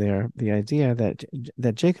brings there the idea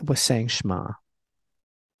that Jacob was saying Shema.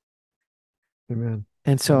 Amen.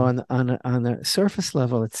 And so on the surface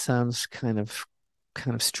level, it sounds kind of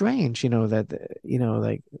strange, that,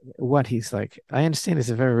 like what he's like. I understand he's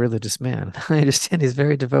a very religious man. I understand he's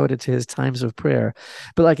very devoted to his times of prayer,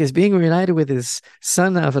 but like he's being reunited with his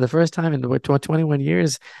son now for the first time in 21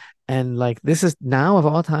 years. And like, this is now of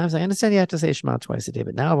all times, I understand you have to say Shema twice a day,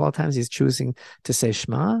 but now of all times, he's choosing to say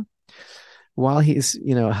Shema while he's,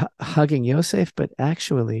 hugging Yosef. But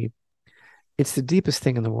actually, it's the deepest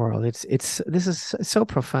thing in the world. This is so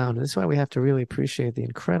profound. This is why we have to really appreciate the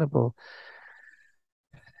incredible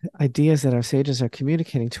ideas that our sages are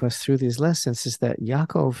communicating to us through these lessons. Is that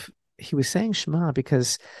Yaakov, he was saying Shema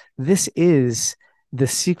because this is the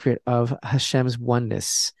secret of Hashem's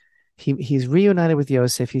oneness. He's reunited with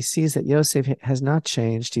Yosef. He sees that Yosef has not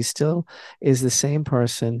changed. He still is the same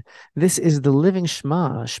person. This is the living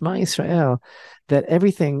Shema Israel, that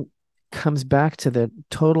everything comes back to the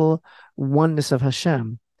total oneness of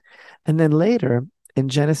Hashem. And then later in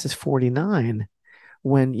Genesis 49,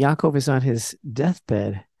 when Yaakov is on his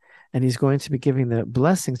deathbed and he's going to be giving the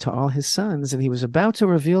blessing to all his sons, and he was about to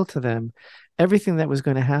reveal to them everything that was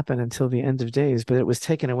going to happen until the end of days, but it was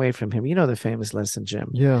taken away from him. You know the famous lesson,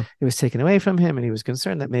 Jim. Yeah. It was taken away from him, and he was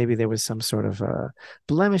concerned that maybe there was some sort of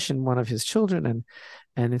blemish in one of his children,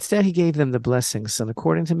 and instead he gave them the blessings. And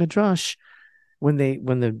according to Midrash, when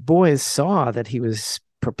the boys saw that he was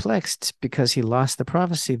perplexed because he lost the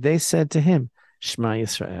prophecy, they said to him, Shema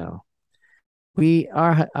Yisrael. We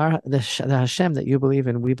are the Hashem that you believe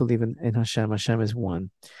in. We believe in Hashem. Hashem is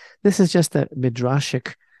one. This is just the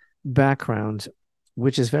midrashic background,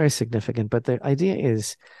 which is very significant. But the idea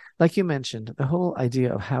is, like you mentioned, the whole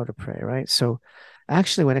idea of how to pray, right? So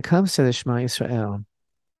actually, when it comes to the Shema Yisrael,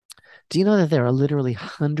 do you know that there are literally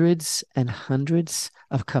hundreds and hundreds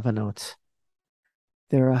of kavanot?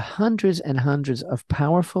 There are hundreds and hundreds of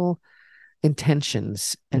powerful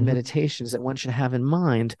intentions and meditations that one should have in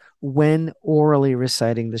mind when orally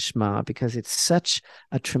reciting the Shema, because it's such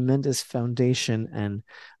a tremendous foundation and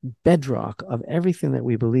bedrock of everything that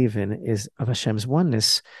we believe in, is of Hashem's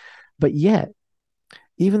oneness. But yet,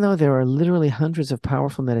 even though there are literally hundreds of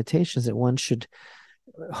powerful meditations that one should,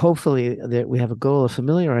 hopefully, that we have a goal of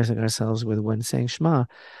familiarizing ourselves with when saying Shema,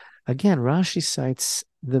 again, Rashi cites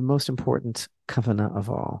the most important kavanah of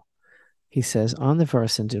all. He says on the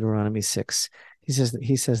verse in Deuteronomy 6, he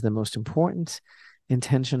says the most important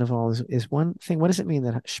intention of all is one thing. What does it mean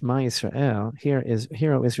that Shema Yisrael here is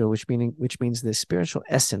Hero Israel, which means the spiritual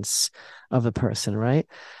essence of a person, right?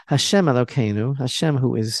 Hashem Elokeinu, Hashem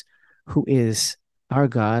who is our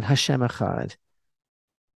God, Hashem Echad,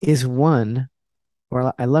 is one.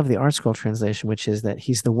 Or I love the ArtScroll translation, which is that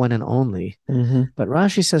he's the one and only. But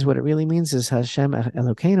Rashi says what it really means is Hashem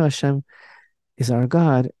Elokeinu, Hashem is our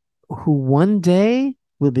God, who one day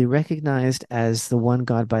will be recognized as the one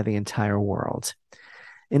God by the entire world.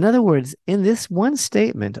 In other words, in this one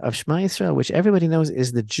statement of Shema Yisrael, which everybody knows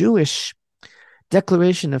is the Jewish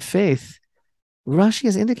declaration of faith, Rashi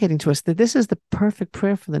is indicating to us that this is the perfect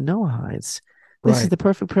prayer for the Noahides. This is the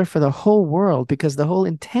perfect prayer for the whole world, because the whole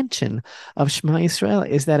intention of Shema Yisrael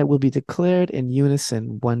is that it will be declared in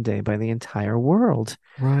unison one day by the entire world.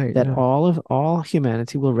 Right. That all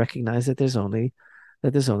humanity will recognize that there's only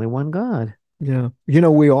one God. Yeah.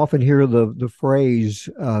 We often hear the phrase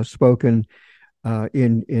spoken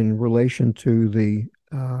in relation to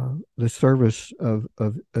the service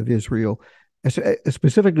of Israel,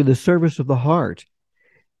 specifically the service of the heart.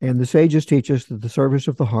 And the sages teach us that the service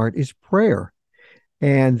of the heart is prayer.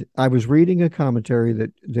 And I was reading a commentary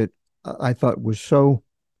that I thought was so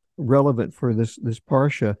relevant for this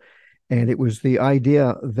parsha, and it was the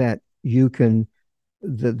idea that you can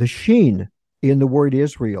the sheen in the word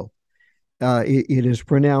Israel, it is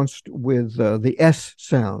pronounced with the S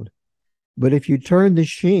sound, but if you turn the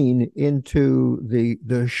sheen into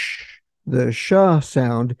the sh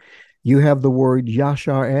sound, you have the word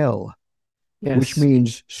Yashar, which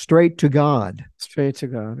means straight to God. Straight to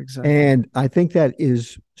God, exactly. And I think that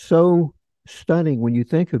is so stunning when you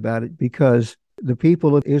think about it, because the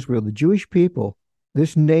people of Israel, the Jewish people,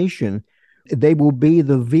 this nation, they will be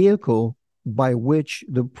the vehicle by which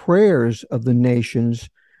the prayers of the nations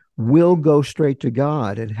will go straight to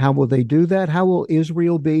God. And how will they do that? How will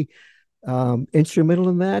Israel be instrumental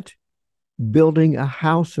in that? Building a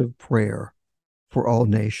house of prayer for all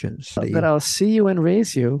nations. But I'll see you and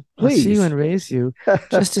raise you. Please. I'll see you and raise you.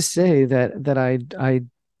 Just to say that I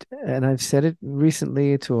and I've said it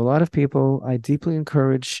recently to a lot of people, I deeply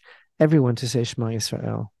encourage everyone to say Shema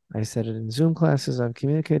Yisrael. I said it in Zoom classes. I've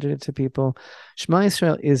communicated it to people. Shema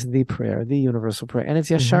Yisrael is the prayer, the universal prayer. And it's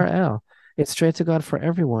Yashar El. It's straight to God for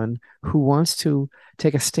everyone who wants to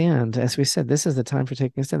take a stand. As we said, this is the time for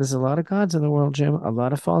taking a stand. There's a lot of gods in the world, Jim, a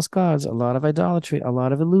lot of false gods, a lot of idolatry, a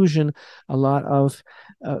lot of illusion, a lot of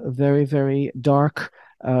very, very dark,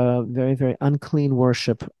 very, very unclean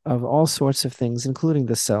worship of all sorts of things, including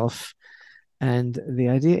the self. And the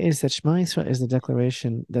idea is that Shema Yisrael is the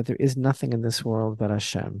declaration that there is nothing in this world but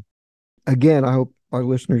Hashem. Again, I hope our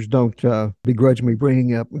listeners don't begrudge me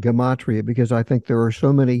bringing up gematria, because I think there are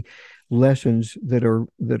so many lessons that are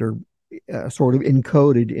sort of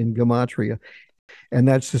encoded in gematria, and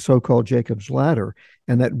that's the so-called Jacob's ladder.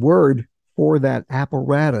 And that word for that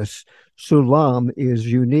apparatus, sulam, is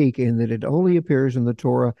unique in that it only appears in the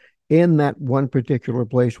Torah in that one particular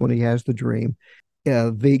place when he has the dream.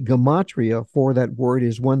 The gematria for that word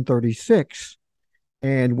is 136,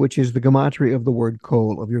 and which is the gematria of the word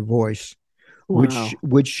kol, of your voice. Wow.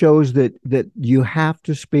 Which shows that you have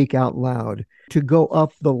to speak out loud to go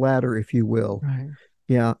up the ladder, if you will. Right.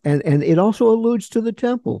 Yeah, and it also alludes to the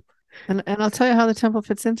temple. And I'll tell you how the temple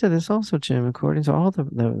fits into this also, Jim, according to all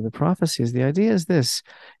the prophecies. The idea is this.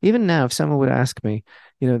 Even now, if someone would ask me,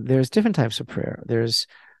 there's different types of prayer. There's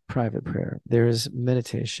private prayer. There's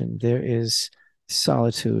meditation. There is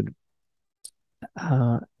solitude.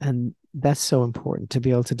 And that's so important to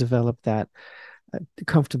be able to develop that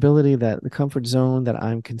comfortability, that the comfort zone that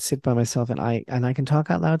I can sit by myself and I can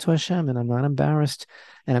talk out loud to Hashem, and I'm not embarrassed,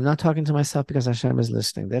 and I'm not talking to myself because Hashem is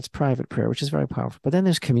listening. That's private prayer, which is very powerful. But then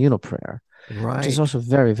there's communal prayer, right, which is also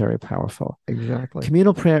very, very powerful. Exactly.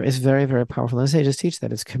 Communal prayer is very, very powerful. And sages teach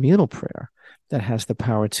that it's communal prayer that has the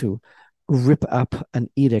power to rip up an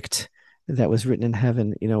edict that was written in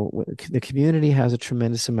heaven. The community has a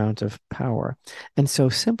tremendous amount of power. And so,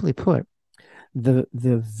 simply put, the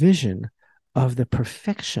vision of the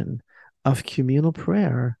perfection of communal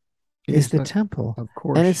prayer is the temple. Of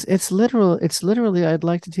course. And it's literally I'd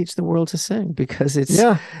like to teach the world to sing, because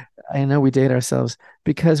I know we date ourselves,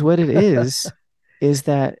 because what it is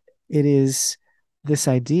that it is this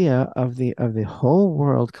idea of the whole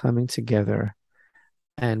world coming together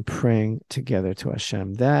and praying together to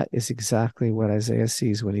Hashem. That is exactly what Isaiah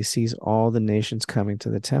sees when he sees all the nations coming to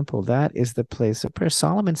the temple. That is the place of prayer.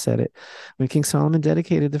 Solomon said it when King Solomon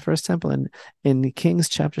dedicated the first temple. And in Kings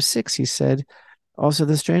chapter 6, he said, also,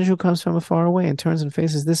 the stranger who comes from afar away and turns and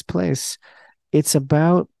faces this place. It's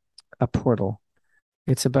about a portal.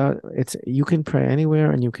 You can pray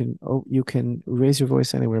anywhere, and you can raise your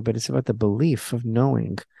voice anywhere, but it's about the belief of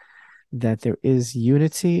knowing that there is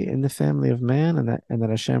unity in the family of man, and that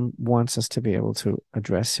Hashem wants us to be able to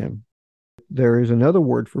address him. There is another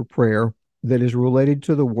word for prayer that is related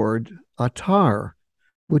to the word atar,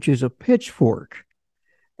 which is a pitchfork.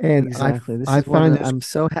 And exactly. I'm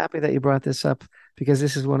so happy that you brought this up, because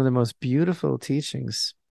this is one of the most beautiful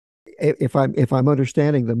teachings. If I'm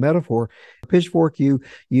understanding the metaphor, pitchfork, you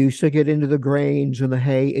stick it into the grains and the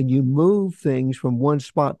hay, and you move things from one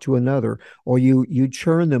spot to another, or you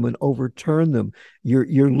churn them and overturn them.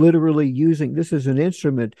 You're literally using this as an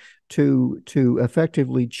instrument to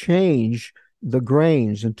effectively change the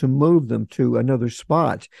grains and to move them to another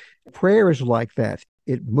spot. Prayer is like that.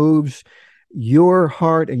 It moves your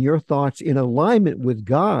heart and your thoughts in alignment with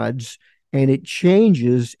God's, and it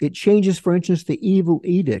changes, for instance, the evil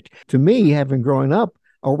edict. To me, having grown up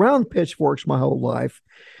around pitchforks my whole life,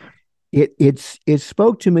 it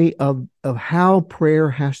spoke to me of how prayer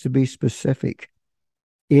has to be specific,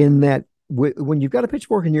 in that when you've got a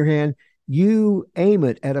pitchfork in your hand, you aim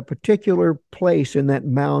it at a particular place in that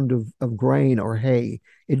mound of grain or hay.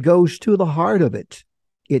 It goes to the heart of it.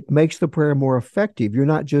 It makes the prayer more effective. You're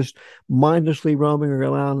not just mindlessly roaming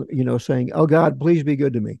around, saying, "Oh God, please be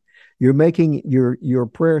good to me." You're making your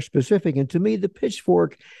prayer specific. And to me, the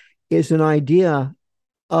pitchfork is an idea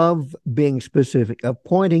of being specific, of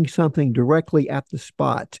pointing something directly at the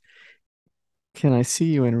spot. Can I see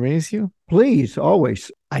you and raise you? Please,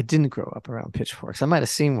 always. I didn't grow up around pitchforks. I might have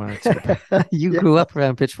seen one or two. You grew up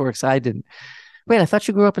around pitchforks. I didn't. Wait, I thought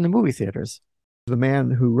you grew up in the movie theaters. The man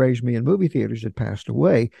who raised me in movie theaters had passed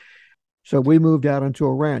away. So we moved out onto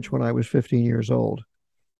a ranch when I was 15 years old.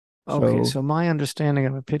 Okay, so my understanding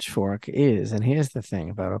of a pitchfork is, and here's the thing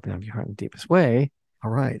about opening up your heart in the deepest way.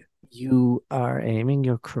 All right. You are aiming,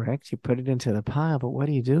 you're correct. You put it into the pile, but what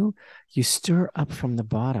do? You stir up from the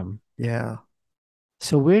bottom. Yeah.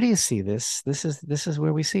 So where do you see this? This is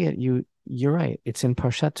where we see it. You're right. It's in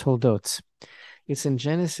Parshat Toldot. It's in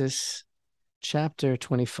Genesis chapter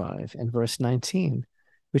 25 and verse 19,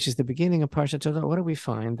 which is the beginning of Parshat Toldot. What do we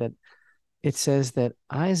find? That it says that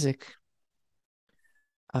Isaac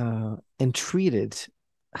entreated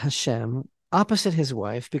Hashem opposite his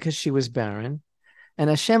wife because she was barren, And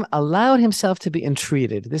Hashem allowed himself to be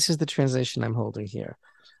entreated. This is the translation I'm holding here.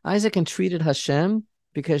 Isaac entreated Hashem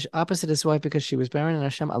because opposite his wife because she was barren, and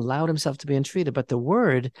Hashem allowed himself to be entreated. But the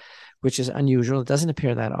word, which is unusual, it doesn't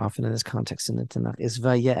appear that often in this context in the Tanakh, is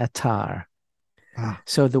vaye'atar.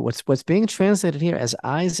 So what's being translated here as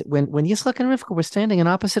Isaac, when Yitzchak and Rivka were standing in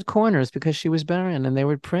opposite corners because she was barren and they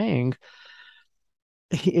were praying,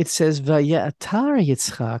 it says vaye'atar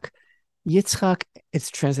Yitzchak. Yitzchak, it's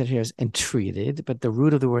translated here as entreated, but the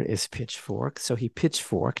root of the word is pitchfork. So he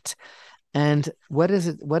pitchforked. And what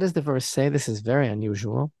does the verse say? This is very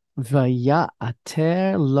unusual.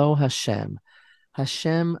 Vayater lo Hashem.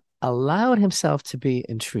 Hashem allowed himself to be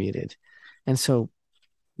entreated. And so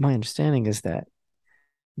my understanding is that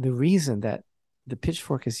the reason that the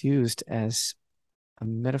pitchfork is used as a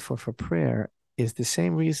metaphor for prayer is the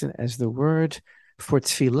same reason as the word for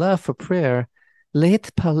tefillah, for prayer,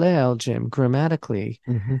 leitpalel, Jim, grammatically.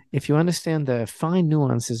 Mm-hmm. If you understand the fine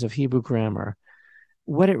nuances of Hebrew grammar,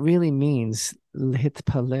 what it really means,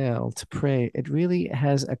 leitpalel, to pray, it really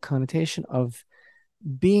has a connotation of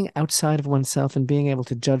being outside of oneself and being able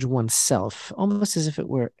to judge oneself, almost as if it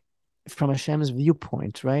were from Hashem's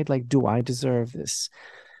viewpoint, right? Like, do I deserve this?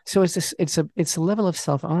 So it's a level of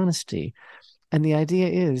self-honesty. And the idea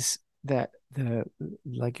is that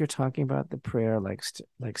like you're talking about the prayer,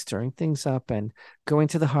 like stirring things up and going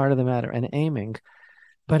to the heart of the matter and aiming.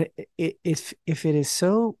 But if it is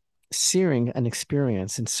so searing an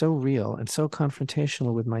experience and so real and so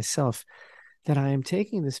confrontational with myself that I am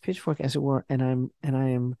taking this pitchfork, as it were, and I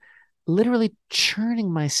am literally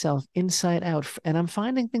churning myself inside out, and I'm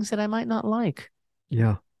finding things that I might not like.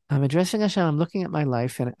 Yeah. I'm addressing Hashem. I'm looking at my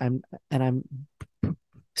life, and I'm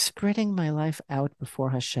spreading my life out before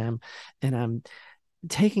Hashem, and I'm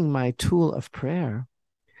taking my tool of prayer,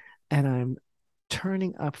 and I'm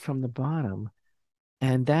turning up from the bottom,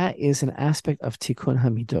 and that is an aspect of Tikkun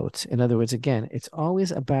Hamidot. In other words, again, it's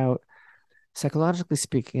always about, psychologically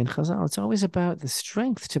speaking, in Chazal, it's always about the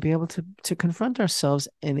strength to be able to confront ourselves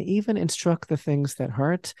and even instruct the things that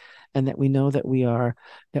hurt and that we know that we are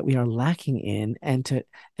lacking in, and to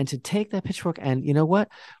take that pitchfork and, you know what,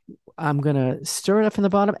 I'm gonna stir it up from the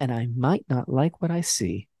bottom, and I might not like what I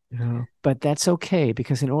see, but that's okay,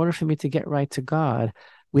 because in order for me to get right to God,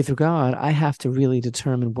 with God, I have to really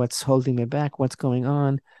determine what's holding me back, what's going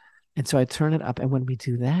on, and so I turn it up. And when we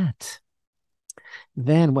do that,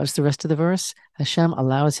 then what's the rest of the verse? Hashem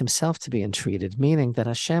allows himself to be entreated, meaning that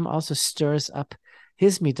Hashem also stirs up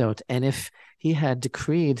his midot. And if he had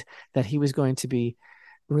decreed that he was going to be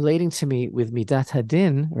relating to me with midat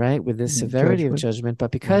hadin, right, with this severity of judgment,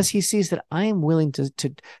 but because he sees that I am willing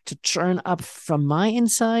to churn up from my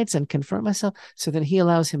insides and confront myself, so then he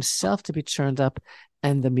allows himself to be churned up,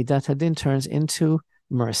 and the midat hadin turns into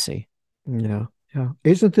mercy. Yeah.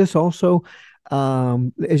 Isn't this also?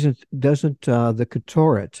 Doesn't the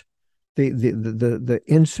ketoret, the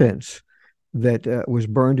incense that was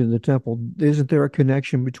burned in the temple, isn't there a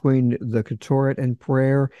connection between the ketoret and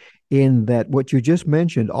prayer, in that what you just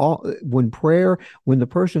mentioned, when the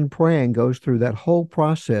person praying goes through that whole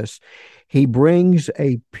process, he brings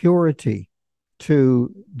a purity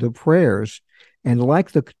to the prayers, and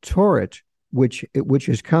like the ketoret, which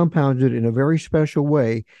is compounded in a very special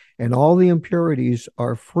way, and all the impurities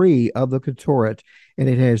are free of the ketoret, and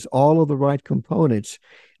it has all of the right components,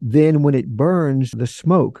 then when it burns, the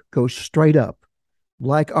smoke goes straight up,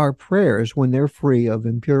 like our prayers when they're free of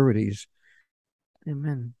impurities.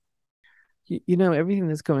 Amen. You know, everything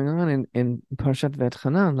that's going on in Parshat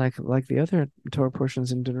V'etchanan, like the other Torah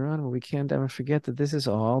portions in Deuteronomy, we can't ever forget that this is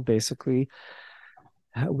all basically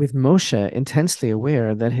with Moshe intensely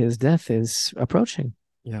aware that his death is approaching.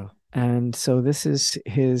 Yeah. And so this is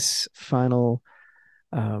his final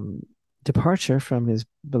departure from his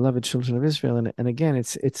beloved children of Israel. And again,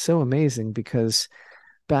 it's so amazing, because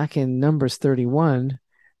back in Numbers 31,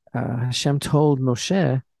 Hashem told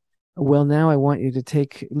Moshe, well, now I want you to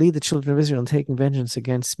lead the children of Israel in taking vengeance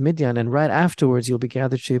against Midian, and right afterwards you'll be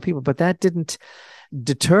gathered to your people. But that didn't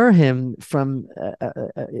deter him from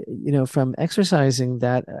from exercising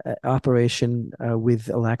that operation with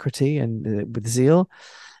alacrity and with zeal,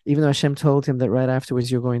 even though Hashem told him that right afterwards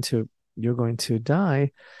you're going to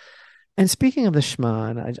die. And speaking of the Shema,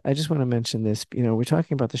 and I just want to mention this, we're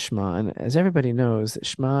talking about the Shema, and as everybody knows, the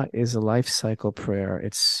Shema is a life cycle prayer.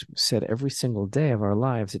 It's said every single day of our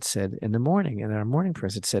lives. It's said in the morning, in our morning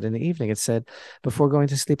prayers. It's said in the evening. It's said before going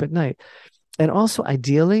to sleep at night. And also,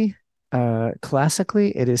 ideally,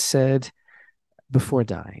 classically, it is said before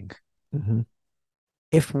dying. Mm-hmm.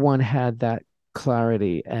 If one had that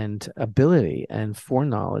clarity and ability and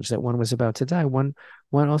foreknowledge that one was about to die, one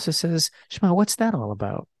also says, Shema, what's that all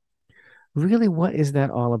about? really, what is that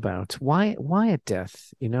all about? Why at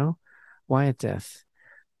death? Why at death?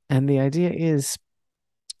 And the idea is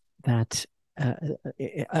that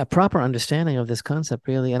a proper understanding of this concept,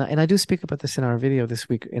 really, and I do speak about this in our video this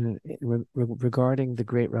week regarding the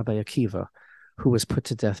great Rabbi Akiva, who was put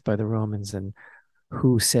to death by the Romans and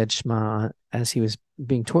who said Shema as he was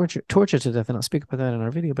being tortured to death. And I'll speak about that in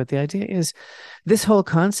our video. But the idea is this whole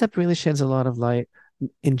concept really sheds a lot of light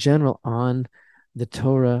in general on the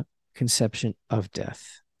Torah conception of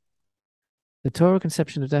death. The Torah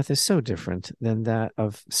conception of death is so different than that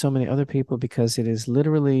of so many other people because it is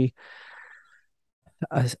literally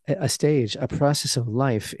a stage, a process of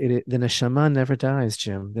life. The neshama never dies,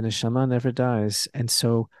 Jim. The neshama never dies. And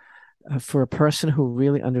so for a person who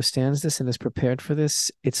really understands this and is prepared for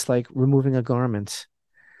this, it's like removing a garment.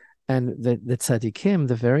 And the tzaddikim,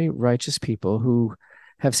 the very righteous people who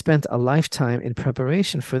have spent a lifetime in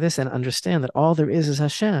preparation for this and understand that all there is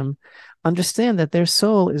Hashem, understand that their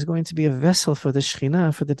soul is going to be a vessel for the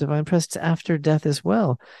Shekhinah, for the divine presence after death as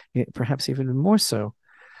well, perhaps even more so.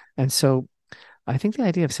 And so I think the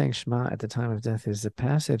idea of saying Shema at the time of death is the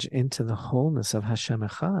passage into the wholeness of Hashem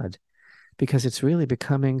Echad, because it's really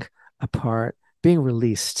becoming being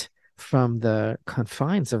released from the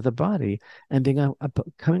confines of the body and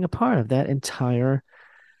becoming a part of that entire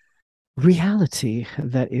reality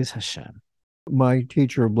that is Hashem. My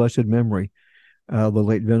teacher of blessed memory, the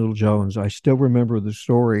late Vendel Jones, I still remember the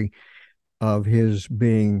story of his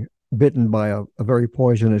being bitten by a very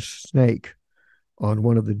poisonous snake on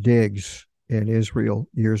one of the digs in Israel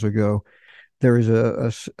years ago. There is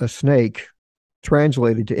a snake,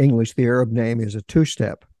 translated to English, the Arab name is a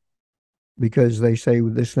two-step, because they say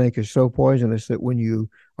this snake is so poisonous that when you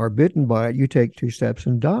are bitten by it, you take 2 steps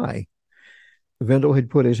and die. Vendel had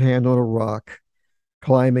put his hand on a rock,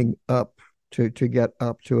 climbing up to get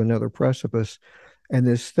up to another precipice, and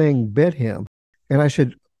this thing bit him. And I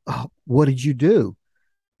said, "Oh, what did you do?"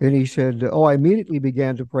 And he said, "Oh, I immediately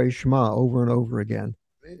began to pray Shema over and over again."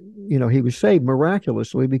 He was saved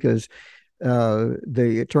miraculously because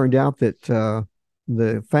it turned out that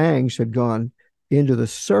the fangs had gone into the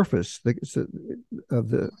surface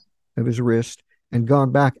of his wrist and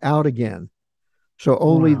gone back out again. So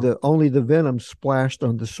only the venom splashed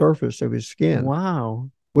on the surface of his skin.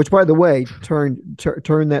 Wow. Which, by the way, turned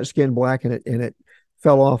that skin black, and it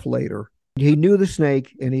fell off later. He knew the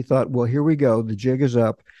snake, and he thought, well, here we go. The jig is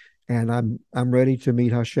up, and I'm ready to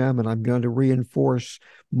meet Hashem, and I'm going to reinforce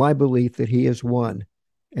my belief that he is one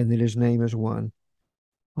and that his name is one.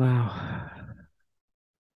 Wow.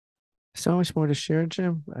 So much more to share,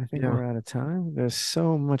 Jim. I think we're out of time. There's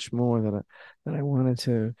so much more that I wanted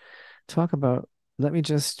to talk about. Let me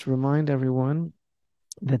just remind everyone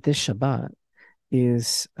that this Shabbat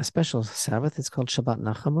is a special Sabbath. It's called Shabbat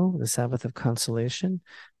Nachamu, the Sabbath of consolation,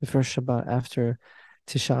 the first Shabbat after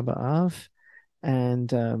Tisha B'Av. And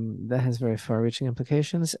that has very far-reaching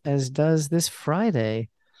implications, as does this Friday.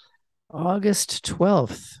 August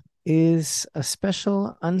 12th is a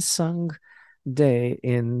special unsung day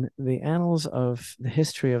in the annals of the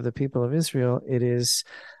history of the people of Israel. It is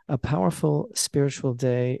a powerful spiritual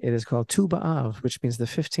day. It is called Tu B'Av, which means the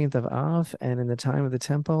 15th of Av, and in the time of the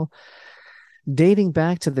temple, dating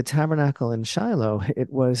back to the tabernacle in Shiloh,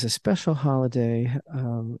 it was a special holiday,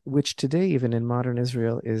 which today, even in modern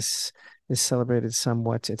Israel, is celebrated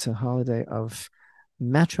somewhat. It's a holiday of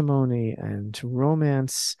matrimony and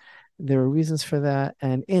romance. There are reasons for that.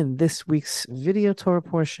 And in this week's video Torah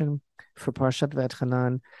portion for Parshat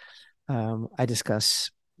Va'etchanan, I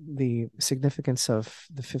discuss the significance of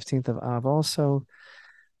the 15th of Av also.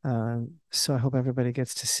 So I hope everybody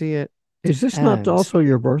gets to see it. Is this not also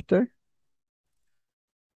your birthday?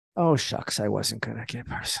 Oh, shucks, I wasn't going to get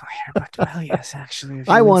personal here, but well, yes, actually.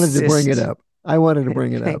 I wanted to bring it up.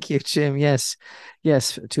 Thank you, Jim. Yes.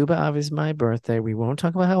 Tu B'Av is my birthday. We won't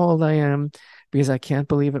talk about how old I am because I can't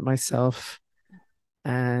believe it myself.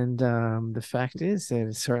 And the fact is that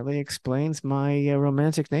it certainly explains my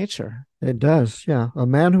romantic nature. It does, yeah. A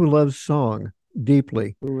man who loves song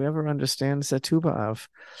deeply. Whoever understands that Tu B'Av.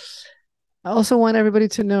 I also want everybody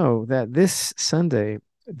to know that this Sunday,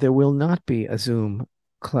 there will not be a Zoom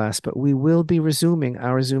class, but we will be resuming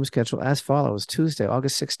our Zoom schedule as follows. Tuesday,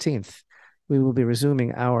 August 16th, we will be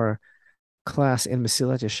resuming our class in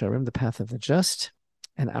Mesilat Yesharim, the Path of the Just,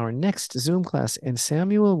 and our next Zoom class in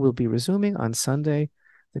Samuel will be resuming on Sunday,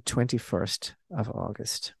 the 21st of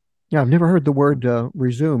August. Yeah, I've never heard the word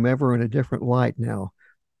resume ever in a different light now.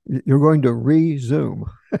 You're going to resume.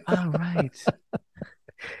 All right.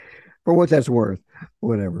 For what that's worth,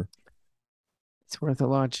 whatever. It's worth a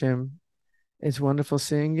lot, Jim. It's wonderful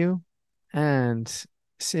seeing you and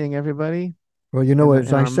seeing everybody. Well, you know,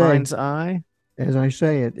 as I say, mind's eye. As I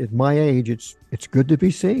say, at my age, it's good to be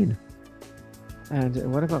seen.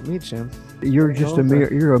 And what about me, Jim? You're just a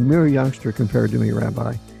mere youngster compared to me,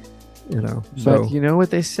 Rabbi. You know. So. But you know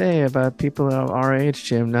what they say about people of our age,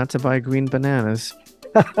 Jim, not to buy green bananas.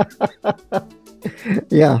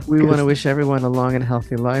 Yeah. We want to wish everyone a long and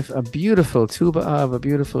healthy life, a beautiful Tu B'Av, a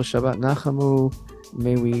beautiful Shabbat Nachamu.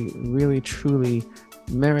 May we really, truly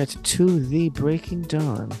merit to the breaking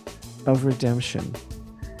dawn of redemption.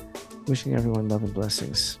 Wishing everyone love and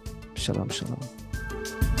blessings. Shalom, shalom.